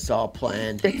 I think it's all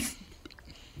planned.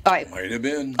 Might have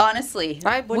been. Honestly,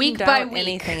 I wouldn't doubt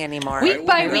anything anymore. Week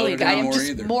by week, I am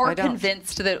just more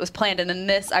convinced that it was planned. And in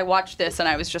this, I watched this, and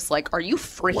I was just like, are you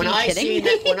freaking kidding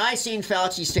me? When I seen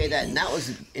Fauci say that, and that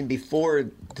was before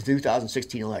the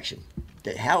 2016 election,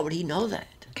 how would he know that?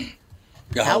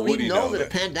 How would he know that a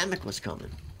pandemic was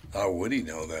coming? How would he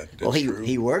know that? Well,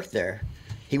 he worked there.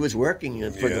 He was working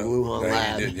for the Wuhan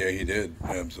lab. He did.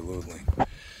 Absolutely.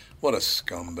 What a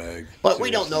scumbag. But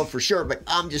we don't know for sure, but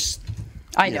I'm just...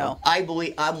 I know. I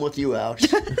believe I'm with you, Alex.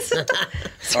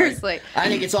 Seriously. I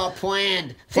think it's all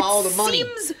planned. Follow the money.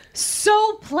 It seems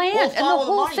so planned, We'll and the follow the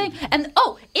whole money. thing. And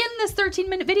in this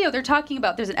 13-minute video, they're talking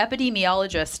about there's an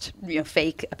epidemiologist,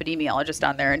 fake epidemiologist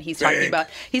on there, and he's talking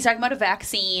about a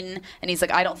vaccine, and he's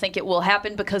like, I don't think it will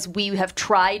happen because we have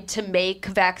tried to make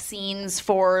vaccines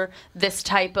for this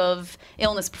type of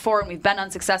illness before, and we've been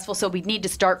unsuccessful. So we need to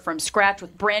start from scratch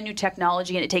with brand new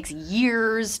technology, and it takes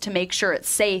years to make sure it's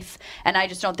safe. And I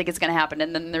just don't think it's going to happen.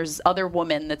 And then there's other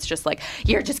woman that's just like,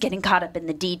 you're just getting caught up in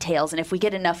the details, and if we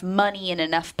get enough money and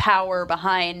enough power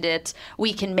behind it,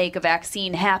 we can make a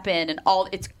vaccine happen, and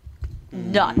it's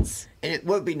nuts. And it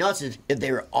would be nuts if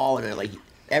they were all in it, like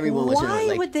everyone was in it. Why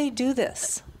Like, would they do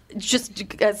this?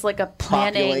 Just as like a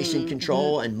planning population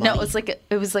control and money. No,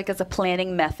 it was like as a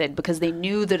planning method because they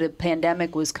knew that a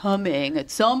pandemic was coming at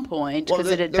some point because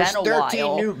it had been a while.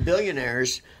 13 new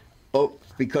billionaires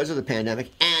because of the pandemic,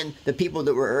 and the people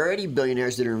that were already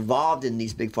billionaires that are involved in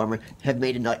these big pharma have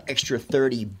made an extra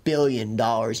 $30 billion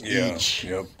each.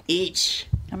 Yep. Each.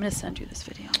 I'm going to send you this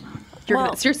video.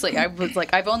 Seriously, I was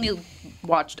like, I've only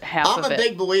watched half of it. I'm a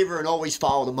big believer in always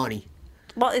follow the money.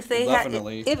 Well, if they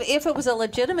Definitely. if it was a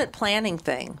legitimate planning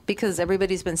thing, because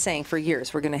everybody's been saying for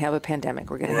years, we're going to have a pandemic,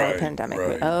 we're going to have a pandemic.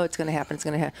 Right. Oh, it's going to happen, it's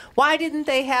going to happen. Why didn't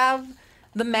they have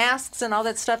the masks and all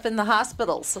that stuff in the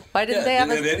hospitals? Why didn't they have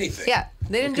anything? Yeah,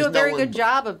 they didn't do a very good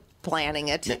job of planning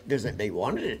it. They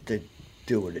wanted it to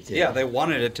do what it did. Yeah, they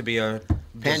wanted it to be a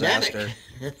Pandemic. disaster.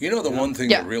 You know, the one thing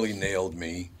that really nailed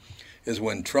me is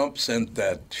when Trump sent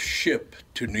that ship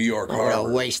to New York Harbor. What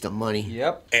a waste of money.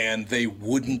 Yep. And they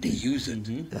wouldn't use it.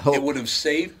 Mm-hmm. It would have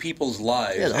saved people's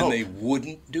lives, and they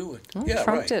wouldn't do it.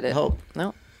 Trump did it.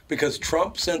 No. Because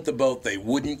Trump sent the boat, they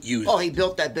wouldn't use Oh, it. he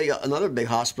built another big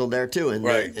hospital there too, and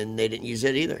they didn't use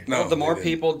it either. No, Well, the more they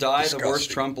people die, the worse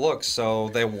Disgusting. Trump looks. So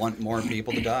they want more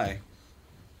people to die.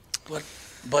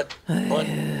 But you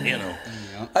know,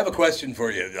 I have a question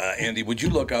for you, Andy. Would you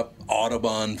look up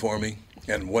Audubon for me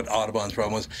and what Audubon's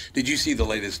problem was? Did you see the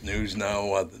latest news now?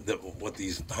 What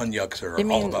these Hunyucks are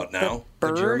all about now?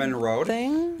 The German road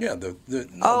thing? Yeah, the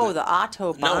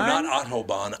Autobahn. No, not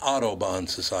Autobahn. Audubon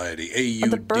Society.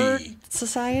 AUD. The Bird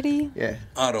Society? Yeah.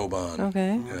 Audubon.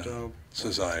 Okay. Yeah.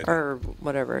 Society. Or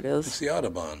whatever it is. It's the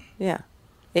Audubon. Yeah.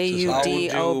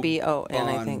 AUDOBON,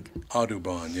 I think.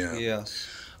 Audubon, yeah. Yes.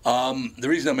 The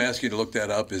reason I'm asking you to look that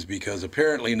up is because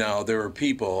apparently now there are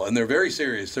people, and they're very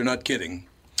serious, they're not kidding.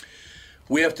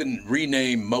 We have to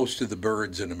rename most of the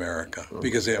birds in America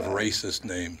because they have racist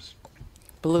names.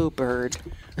 Bluebird.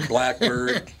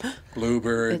 Blackbird,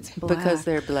 bluebird. It's because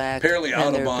they're black. Apparently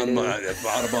and they're Audubon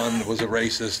blue. was a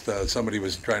racist. Somebody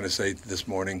was trying to say this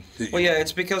morning. Well, yeah,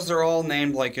 it's because they're all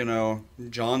named like,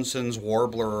 Johnson's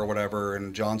Warbler or whatever,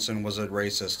 and Johnson was a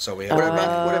racist, so we have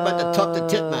What about the tufted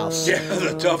titmouse? Yeah,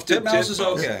 the tufted Titmouse is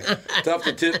okay.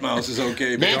 Tufted titmouse is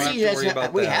okay. But Nancy don't have to worry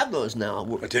about we that. have those now.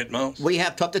 a titmouse? We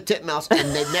have tufted titmouse,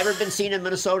 and they've never been seen in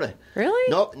Minnesota. Really?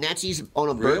 Nope. Nancy's on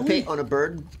a bird on a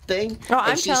bird thing. Oh,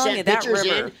 I'm and she telling sent you, that pictures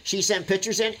river. in. She sent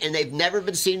pictures in, and they've never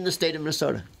been seen in the state of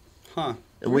Minnesota. Huh.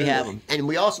 And we have them, and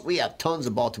we have tons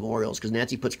of Baltimore Orioles because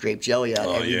Nancy puts grape jelly out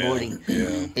every morning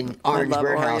in orange love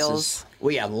birdhouses. Orioles.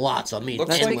 We have lots. I mean,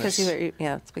 Looks That's like- because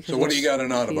it's because So what do you got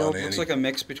in Audubon, field. Andy? Looks like a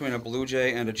mix between a blue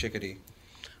jay and a chickadee.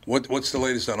 What's the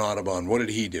latest on Audubon? What did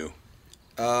he do?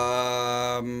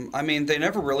 I mean, they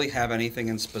never really have anything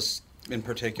in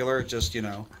particular. Just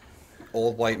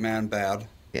old white man bad.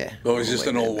 Yeah. Oh, he's just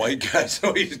an old white guy,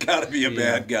 so he's got to be a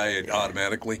bad guy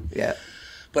automatically. Yeah.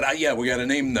 But we got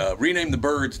to rename the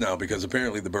birds now because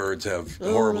apparently the birds have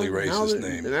horribly racist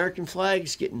names. The American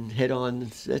flag's getting hit on.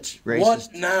 That's racist. What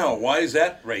now? Why is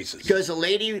that racist? Because a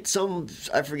lady,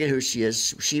 I forget who she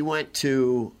is, she went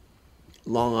to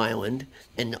Long Island,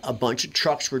 and a bunch of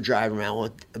trucks were driving around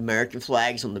with American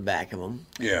flags on the back of them.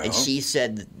 Yeah. And she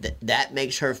said that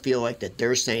makes her feel like that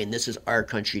they're saying this is our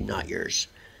country, not yours.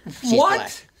 She's What?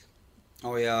 black.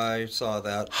 Oh yeah, I saw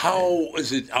that. How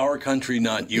is it our country,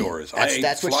 not yours?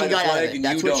 That's what she got out of it.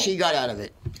 That's what she got out of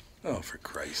it. Oh, for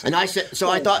Christ's sake! And I said, so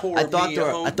I thought to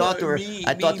her,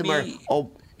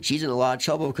 oh, she's in a lot of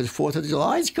trouble because 4th of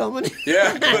July is coming.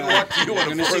 Yeah, good luck to you on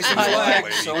We're the gonna see 4th some of July, flags.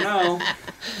 lady. So no.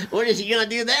 What is he gonna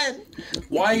do then?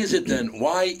 Why is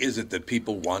it that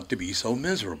people want to be so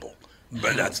miserable?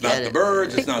 But that's not the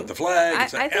birds. It's not the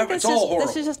flag. I think it's all horrible.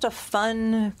 this is just a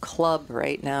fun club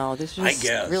right now. This is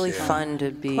just really fun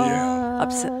to be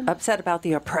upset about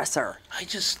the oppressor.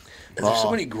 There's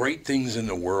so many great things in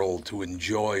the world to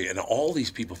enjoy, and all these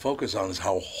people focus on is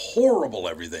how horrible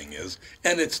everything is,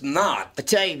 and it's not. I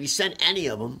tell you, if you send any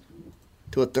of them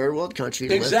to a third world country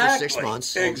to live for 6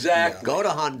 months, Exactly. go to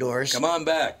Honduras. Come on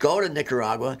back. Go to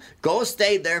Nicaragua. Go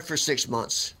stay there for 6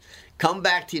 months. come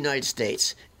back to the United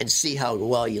States and see how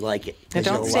well you like it. And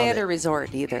don't stay at a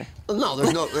resort either. No,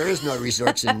 there is no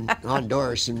resorts in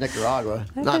Honduras and Nicaragua.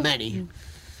 Not many.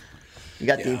 You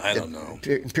got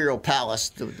the Imperial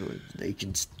Palace. They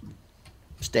can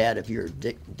stay at if you're a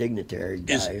dignitary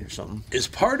guy or something. Is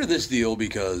part of this deal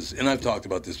because, and I've talked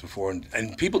about this before,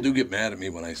 and people do get mad at me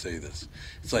when I say this.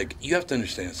 It's like, you have to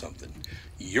understand something.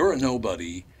 You're a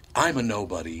nobody. I'm a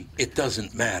nobody. It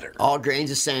doesn't matter. All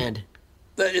grains of sand.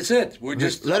 That is it. We're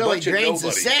just literally a bunch grains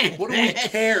of sand. What do we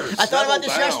care? I thought about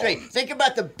this yesterday. Think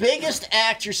about the biggest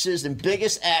actresses and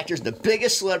biggest actors, the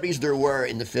biggest celebrities there were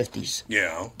in the 50s.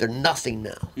 Yeah. They're nothing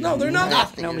now. No, they're not.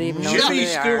 Nothing. Nobody even knows Jimmy who they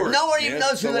Stewart. are. No one even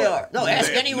knows who they are. No,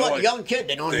 ask any young kid.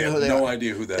 They don't know who they are. They have no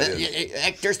idea who that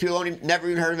is. There's people who never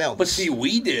even heard of Elvis. But see,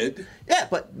 we did. Yeah,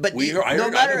 but I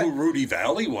know who Rudy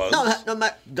Valley was. No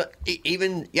matter.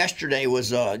 Even yesterday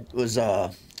was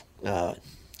I'm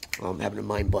having a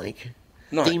mind blank.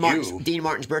 Not Dean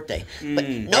Martin's birthday. But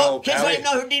kids don't even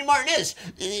know who Dean Martin is.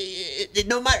 It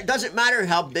doesn't matter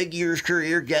how big your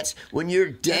career gets. When you're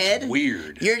dead, that's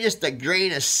weird. You're just a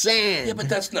grain of sand. Yeah,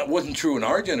 but wasn't true in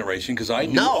our generation because I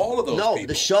knew all of those people. No,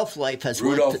 the shelf life has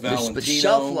went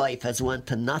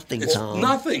to nothing, it's Tom.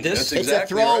 Nothing. That's exactly it's a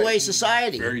throwaway right.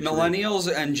 society. Millennials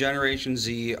and Generation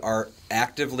Z are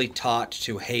actively taught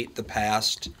to hate the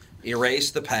past,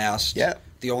 erase the past. Yeah.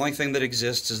 The only thing that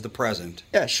exists is the present.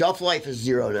 Yeah, shelf life is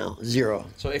 0 now. 0.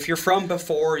 So if you're from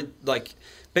before,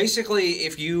 basically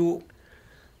if you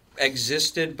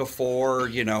existed before,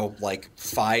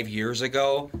 5 years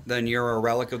ago, then you're a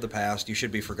relic of the past. You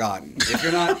should be forgotten.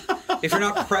 If you're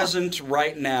not present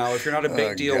right now, if you're not a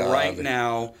big deal right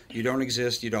now, you don't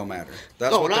exist, you don't matter.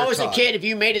 That's when I was a kid, if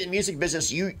you made it in the music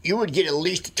business, you would get at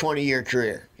least a 20-year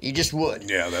career. You just would.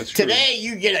 Yeah, that's true. Today,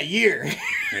 you get a year.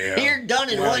 Yeah. You're done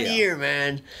in 1 year,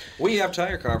 man. We have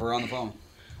Tire Carver on the phone.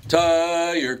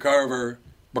 Tire Carver.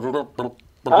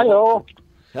 Hello.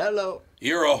 Hello.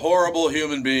 You're a horrible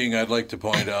human being, I'd like to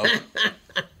point out.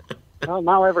 Well,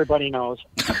 now everybody knows.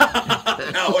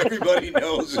 Now everybody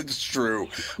knows it's true.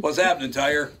 What's happening,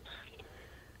 Tire?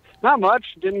 Not much.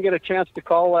 Didn't get a chance to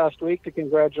call last week to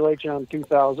congratulate you on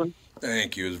 2000.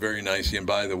 Thank you. It was very nice of you. And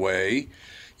by the way,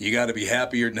 you got to be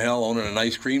happier than hell owning an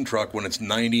ice cream truck when it's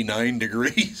 99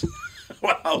 degrees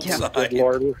outside. Good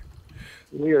Lord.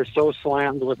 We are so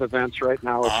slammed with events right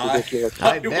now. It's ridiculous.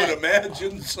 I would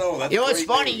imagine so. That's what's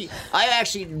funny? News. I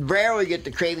actually rarely get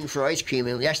the craving for ice cream.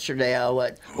 And yesterday, I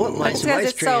went, what might some ice cream?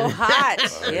 It's so hot.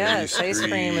 Yes, ice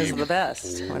cream is the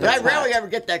best. But I rarely ever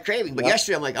get that craving. But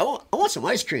yesterday, I'm like, I want some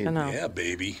ice cream. Yeah,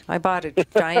 baby. I bought a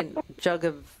giant jug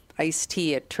of iced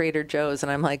tea at Trader Joe's,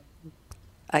 and I'm like,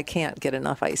 I can't get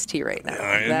enough iced tea right now.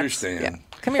 I understand. Yeah.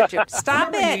 Come here, Jim.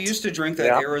 Stop it. You used to drink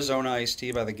that Arizona iced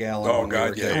tea by the gallon. Oh,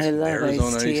 God, yeah. I love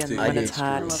Arizona iced tea when it's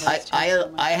hot.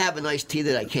 I have an iced tea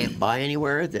that I can't buy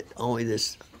anywhere that only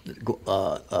this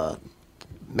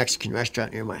Mexican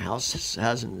restaurant near my house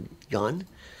hasn't done.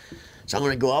 So I'm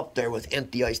going to go up there with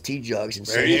empty iced tea jugs and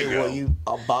say, hey,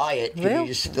 I'll buy it. Can you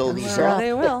just fill these up?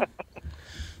 They will.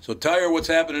 So, Tire, what's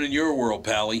happening in your world,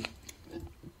 Pally?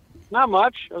 Not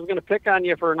much. I was going to pick on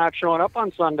you for not showing up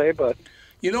on Sunday, but...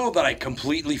 You know that I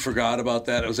completely forgot about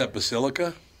that? It was at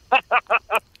Basilica.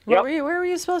 Where were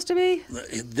you supposed to be?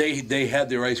 They had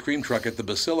their ice cream truck at the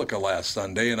Basilica last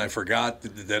Sunday, and I forgot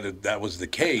that was the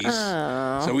case.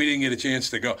 Oh. So we didn't get a chance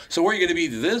to go. So where are you going to be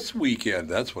this weekend?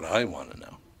 That's what I want to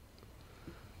know.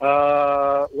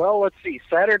 Well, let's see.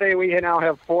 Saturday, we now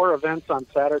have 4 events on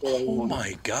Saturday. Oh,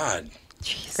 my God.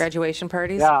 Jeez. Graduation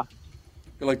parties? Yeah.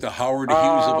 You're like the Howard Hughes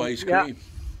of ice cream.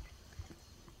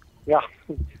 Yeah.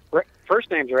 First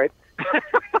name's right.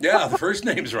 Yeah, the first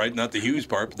name's right, not the Hughes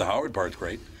part, but the Howard part's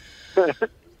great.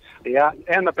 Yeah,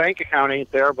 and the bank account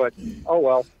ain't there, but oh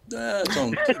well.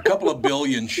 It's a couple of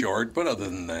billion short, but other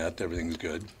than that, everything's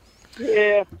good.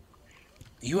 Yeah.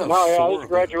 You have four.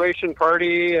 Graduation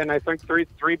party, and I think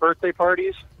three birthday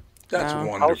parties. That's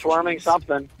wonderful. Housewarming,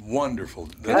 something. Wonderful.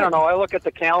 I don't know. I look at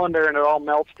the calendar, and it all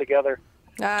melts together.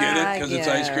 Get it? Because it's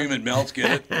ice cream, it melts.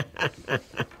 Get it?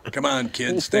 Come on,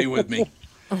 kids, stay with me.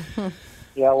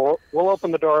 Yeah, we'll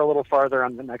open the door a little farther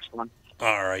on the next one.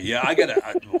 All right. Yeah, I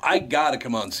gotta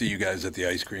come out and see you guys at the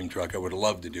ice cream truck. I would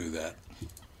love to do that.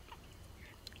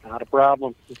 Not a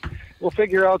problem. We'll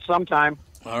figure out sometime.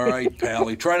 All right,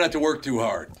 Pally. Try not to work too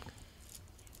hard.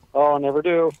 Oh, never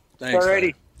do. Thanks.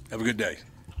 Alrighty. Have a good day.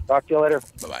 Talk to you later.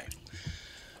 Bye-bye.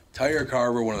 Tire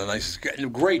Carver, one of the nicest guys,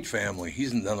 great family.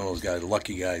 He's none of those guys,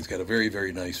 lucky guy. He's got a very,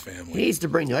 very nice family. He needs to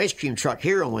bring the ice cream truck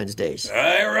here on Wednesdays.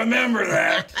 I remember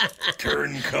that.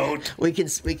 Turncoat. We can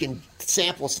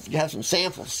have some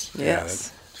samples.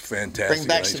 Yes. fantastic. Bring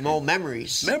back ice some cream. old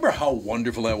memories. Remember how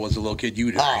wonderful that was as a little kid?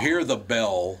 You'd hear the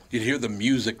bell. You'd hear the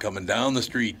music coming down the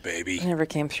street, baby. It never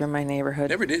came through my neighborhood.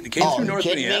 Never did. It came through you North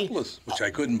kidding me? Minneapolis, which I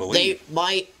couldn't believe.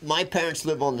 My parents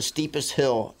live on the steepest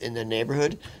hill in the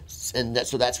neighborhood, and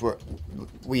that's where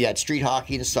we had street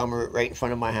hockey in the summer right in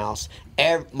front of my house.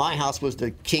 My house was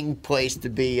the king place to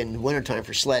be in the wintertime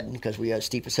for sledding because we had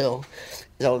steepest hill.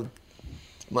 So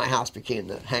my house became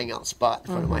the hangout spot in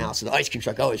front of my house, and the ice cream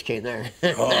truck always came there.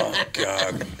 Oh,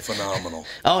 God. Phenomenal.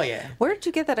 Oh, yeah. Where did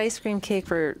you get that ice cream cake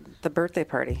for the birthday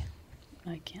party?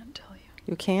 I can't tell you.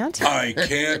 You can't? I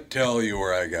can't tell you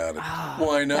where I got it.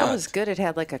 Why not? That was good. It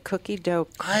had like a cookie dough.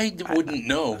 I wouldn't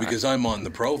know because I'm on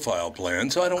the profile plan,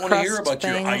 so I don't want to hear about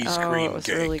your ice cream it was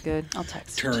cake. really good. I'll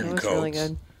text Turncoats. It was really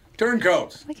good.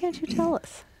 Turncoats. Why can't you tell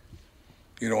us?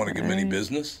 You don't want to give them any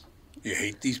business? You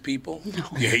hate these people? No.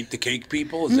 You hate the cake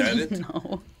people? Is that it?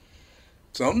 No.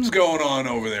 Something's going on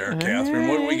over there, Catherine.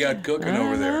 What do we got cooking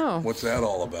over there? know. What's that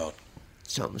all about?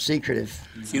 Something secretive.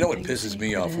 You know what pisses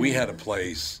me off? We had a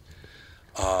place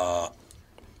by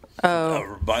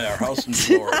our house in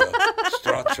Florida,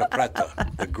 Straccia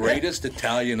Preta, the greatest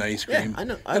Italian ice cream, I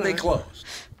know. and they closed.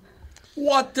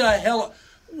 What the hell?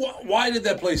 Why did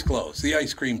that place close? The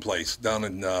ice cream place down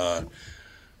in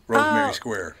Rosemary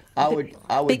Square. I would.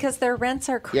 Because their rents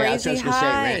are Yeah, I was crazy just gonna say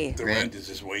high. rent. The rent is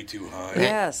just way too high.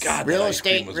 Yes. God, Real that ice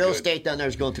cream estate, was real good. estate down there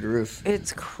is going through the roof.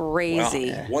 It's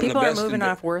crazy. Well, one of the People are best moving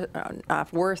in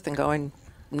off Worth and going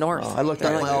north. I looked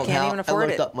They're up like, my you old can't house. even I afford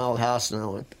looked it. up my old house and I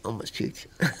went, almost puked.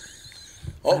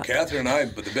 Oh, Catherine and I,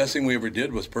 but the best thing we ever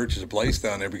did was purchase a place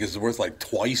down there because it's worth like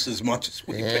twice as much as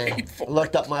we paid for. I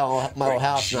looked up my old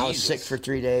house and I was Jesus. sick for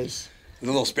 3 days. A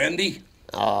little spendy?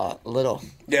 A little.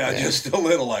 Yeah, just a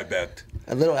little, I bet.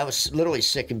 A little. I was literally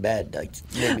sick in bed. Like,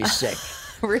 it made me sick.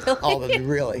 Really? All of it,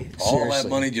 really. All Seriously. that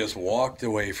money just walked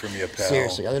away from you, pal.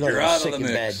 Seriously, I literally You're was out of sick the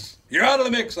in mix. You're out of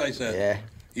the mix, I said. Yeah.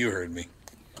 You heard me.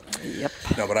 Yep.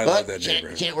 No, but I love that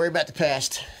neighborhood. Can't worry about the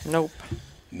past. Nope.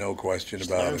 No question Learn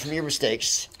about from it. your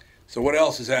mistakes. So what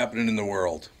else is happening in the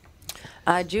world?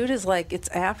 Jude is like, it's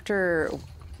after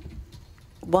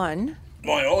 1.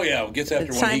 Why? Oh, yeah, it gets after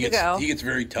It's one. time to go. He gets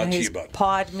very And touchy he's about it.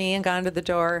 pawed me and gone to the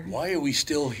door. Why are we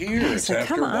still here? He's It's like,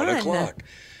 after "Come 1 on." o'clock.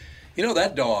 You know,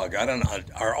 that dog, I don't know,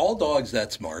 are all dogs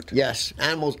that smart? Yes,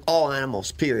 animals, all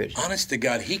animals, period. Honest to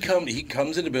God, he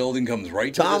comes in the building, comes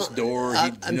right to Tom, this door. He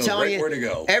I'm knows telling right you, where to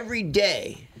go. every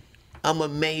day, I'm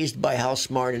amazed by how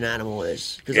smart an animal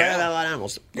is. Because I Yeah. have a lot of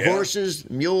animals. Yeah. Horses,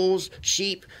 mules,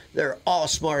 sheep, they're all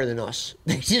smarter than us.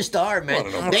 They just are, man. Well,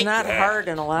 I don't know It's about not that. hard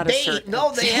in a lot of They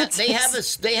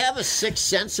circumstances. they have a sixth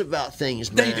sense about things,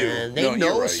 They man. do. They No, you're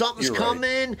know right. something's You're right.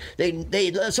 coming. They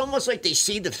it's almost like they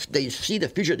see the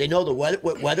future. They know what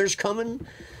weather's coming.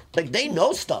 Like they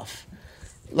know stuff,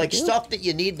 like stuff that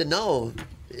you need to know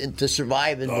to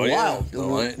survive in the wild. No,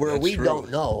 where that's we true. don't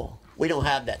know, we don't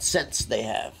have that sense they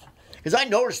have. Because I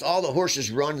noticed all the horses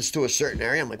runs to a certain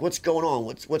area. I'm like, what's going on?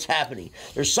 What's happening?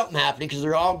 There's something happening because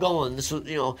they're all going. This was,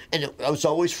 and it was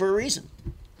always for a reason.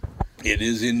 It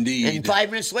is indeed. And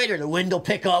 5 minutes later, the wind will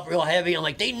pick up real heavy. I'm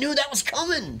like, they knew that was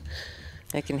coming.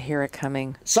 I can hear it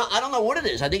coming. So I don't know what it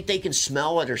is. I think they can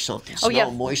smell it or something.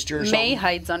 Smell moisture or May something.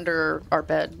 hides under our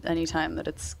bed anytime that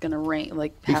it's gonna rain,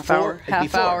 like half Before-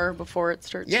 hour before it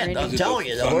starts Yeah, raining. I'm telling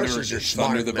you, the horses are smart,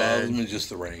 Thunder that bothers man. them, just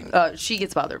the rain. She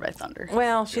gets bothered by thunder.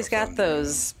 Well, she's got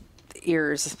those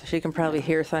ears. She can probably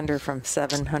hear thunder from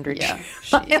 700 Yeah,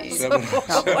 miles.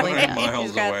 700 miles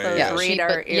She's got away. those Yeah.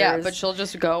 radar ears. but she'll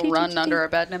just go run under our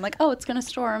bed, and I'm like, oh, it's gonna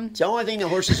storm. The only thing the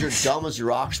horses are dumb as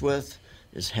rocks with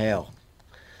is hail.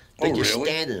 They Oh, just really?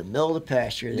 stand in the middle of the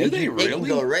pasture. Do they can really?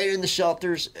 go right in the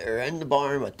shelters or in the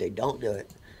barn, but they don't do it.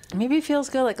 Maybe it feels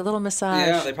good, like a little massage.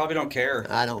 Yeah, they probably don't care.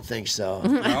 I don't think so.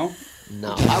 No?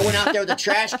 No. I went out there with a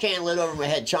trash can lid over my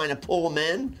head trying to pull them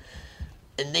in,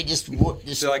 and they just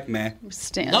They're like, meh. nope,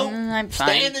 I'm fine.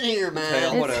 standing here, man.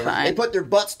 Tail, whatever. fine. They put their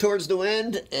butts towards the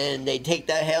wind, and they take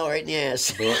that hail right in the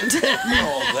ass.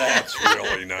 Oh, that's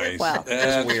really nice. Well,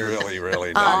 that's really, really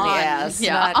On nice. the ass.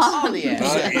 Yeah, not, on the ass.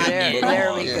 Not there, in, there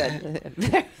but we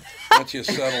on. go. Let you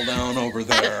settle down over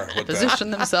there. With that.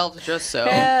 Position themselves just so.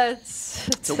 Yeah,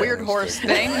 It's a weird horse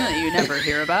thing that you never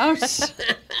hear about.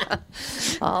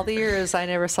 all the years I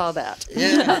never saw that.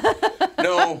 Yeah.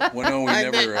 No, well, no, we I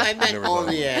never. meant never on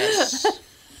thought the of it. ass.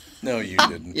 No, you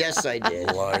didn't. Yes, I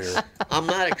did. Liar. I'm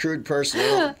not a crude person.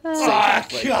 I don't say Ah,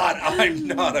 stuff like God, I'm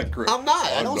not a crude. I'm not.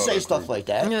 I don't not say a stuff crude. like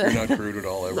that. You're not crude at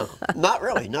all, ever. Not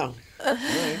really, no. Well,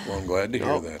 I'm glad to hear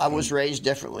No, that. I was raised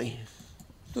differently.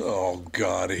 Oh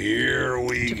God, here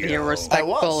we Be a go.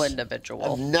 respectful I was.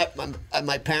 individual.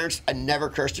 My parents, I never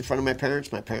cursed in front of my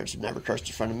parents. My parents have never cursed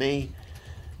in front of me.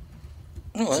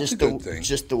 Oh, that's just a good thing.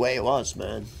 Just the way it was,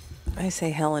 man. I say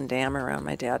hell and damn around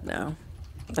my dad now.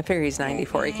 I figure he's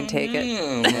 94, he can take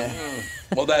it.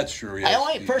 Well, that's true. Yes. The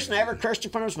only person I ever cursed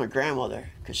in front of was my grandmother,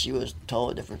 because she was a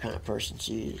totally different kind of person.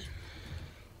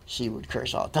 She would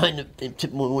curse all the time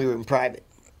when we were in private.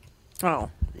 Oh.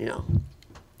 You know.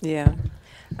 Yeah.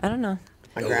 I don't know.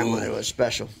 My grandmother was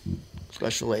special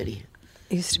lady.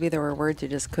 It used to be there were words you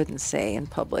just couldn't say in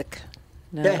public.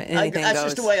 No, Yeah, anything that's goes.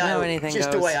 just the way anything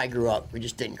just goes. the way I grew up. We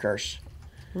just didn't curse.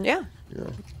 Yeah.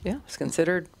 Yeah, it's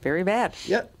considered very bad.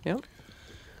 Yep. Yep.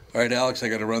 All right, Alex, I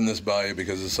got to run this by you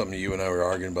because it's something you and I were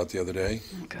arguing about the other day.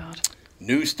 Oh, God.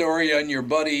 New story on your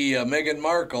buddy Meghan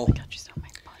Markle. God, she's so my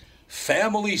buddy.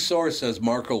 Family source says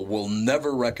Markle will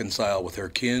never reconcile with her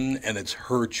kin, and it's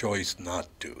her choice not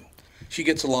to. She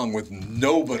gets along with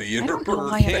nobody in I her don't know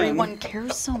why kin. everyone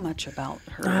cares so much about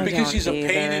her. Because she's a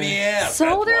pain in the ass. So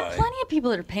that's there why. are plenty of people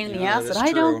that are pain in the Yeah, ass that's that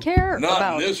I don't true. care Not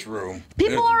about. in this room.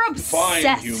 People They're are fine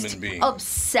obsessed, human beings.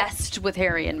 obsessed with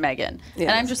Harry and Meghan, Yes.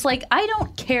 and I'm just like, I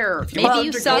don't care. Maybe Well,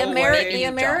 you the saw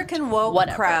American woke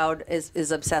Whatever. crowd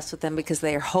is obsessed with them because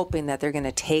they are hoping that they're going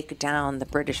to take down the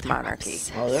British monarchy.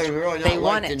 Oh, they're really not They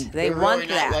want liked it. in- They they're want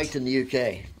really that. not liked in the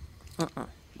UK.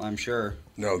 I'm sure.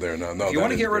 No, they're not. No, if you that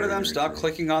want to is get rid of very, them, very stop true.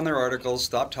 clicking on their articles.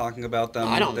 Stop talking about them.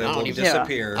 I don't They know. will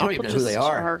disappear. I don't even know who they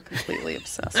are. completely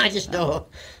obsessed. I just know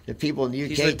the people in the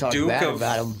He's the UK talk Duke bad of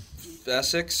about him.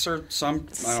 Essex or some. I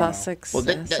don't Sussex. Well,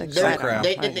 Sussex, they, I don't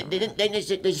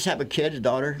know. they just have a kid, a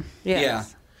daughter.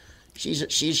 Yes. Yeah.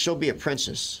 She'll be a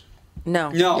princess. No.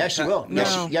 No. Yes, she will.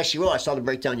 No. Yes, she will. I saw the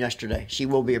breakdown yesterday. She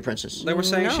will be a princess. They were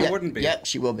saying she wouldn't be. Yep,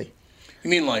 she will be. You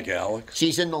mean like Alex?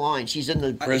 She's in the line. She's in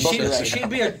the She'd- she'd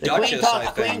be a The Queen duchess, talked-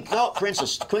 I think. No,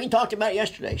 princess. The Queen talked about it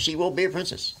yesterday. She will be a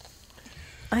princess.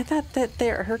 I thought that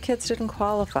her kids didn't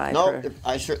qualify. No,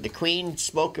 for, the Queen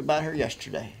spoke about her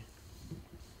yesterday.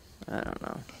 I don't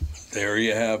know. There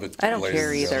you have it. I don't ladies care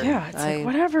and either. gentlemen. Yeah, it's like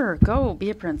whatever. Go be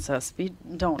a princess.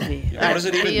 Don't be. What does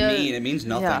it even Be a- mean? It means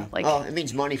nothing. Yeah, like Oh, it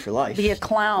means money for life. be a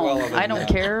clown. Well, other I than don't that.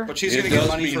 care. But she's It going to get does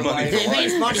money mean for money life. for It life.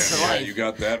 means money for Yeah, life. you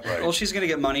got that right. Well, she's going to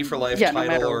get money for life, Yeah, no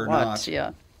title matter or what. not.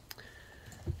 Yeah.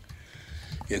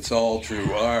 It's all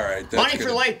true. All right. That's Money for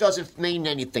gonna- life doesn't mean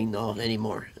anything though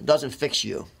anymore. It doesn't fix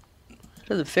you.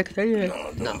 Doesn't fix anything.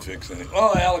 No, don't fix anything.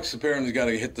 Oh, Alex apparently got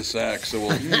to hit the sack, so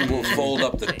we'll fold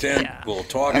up the tent. We'll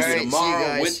talk All to right, you see you tomorrow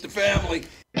guys. with the family.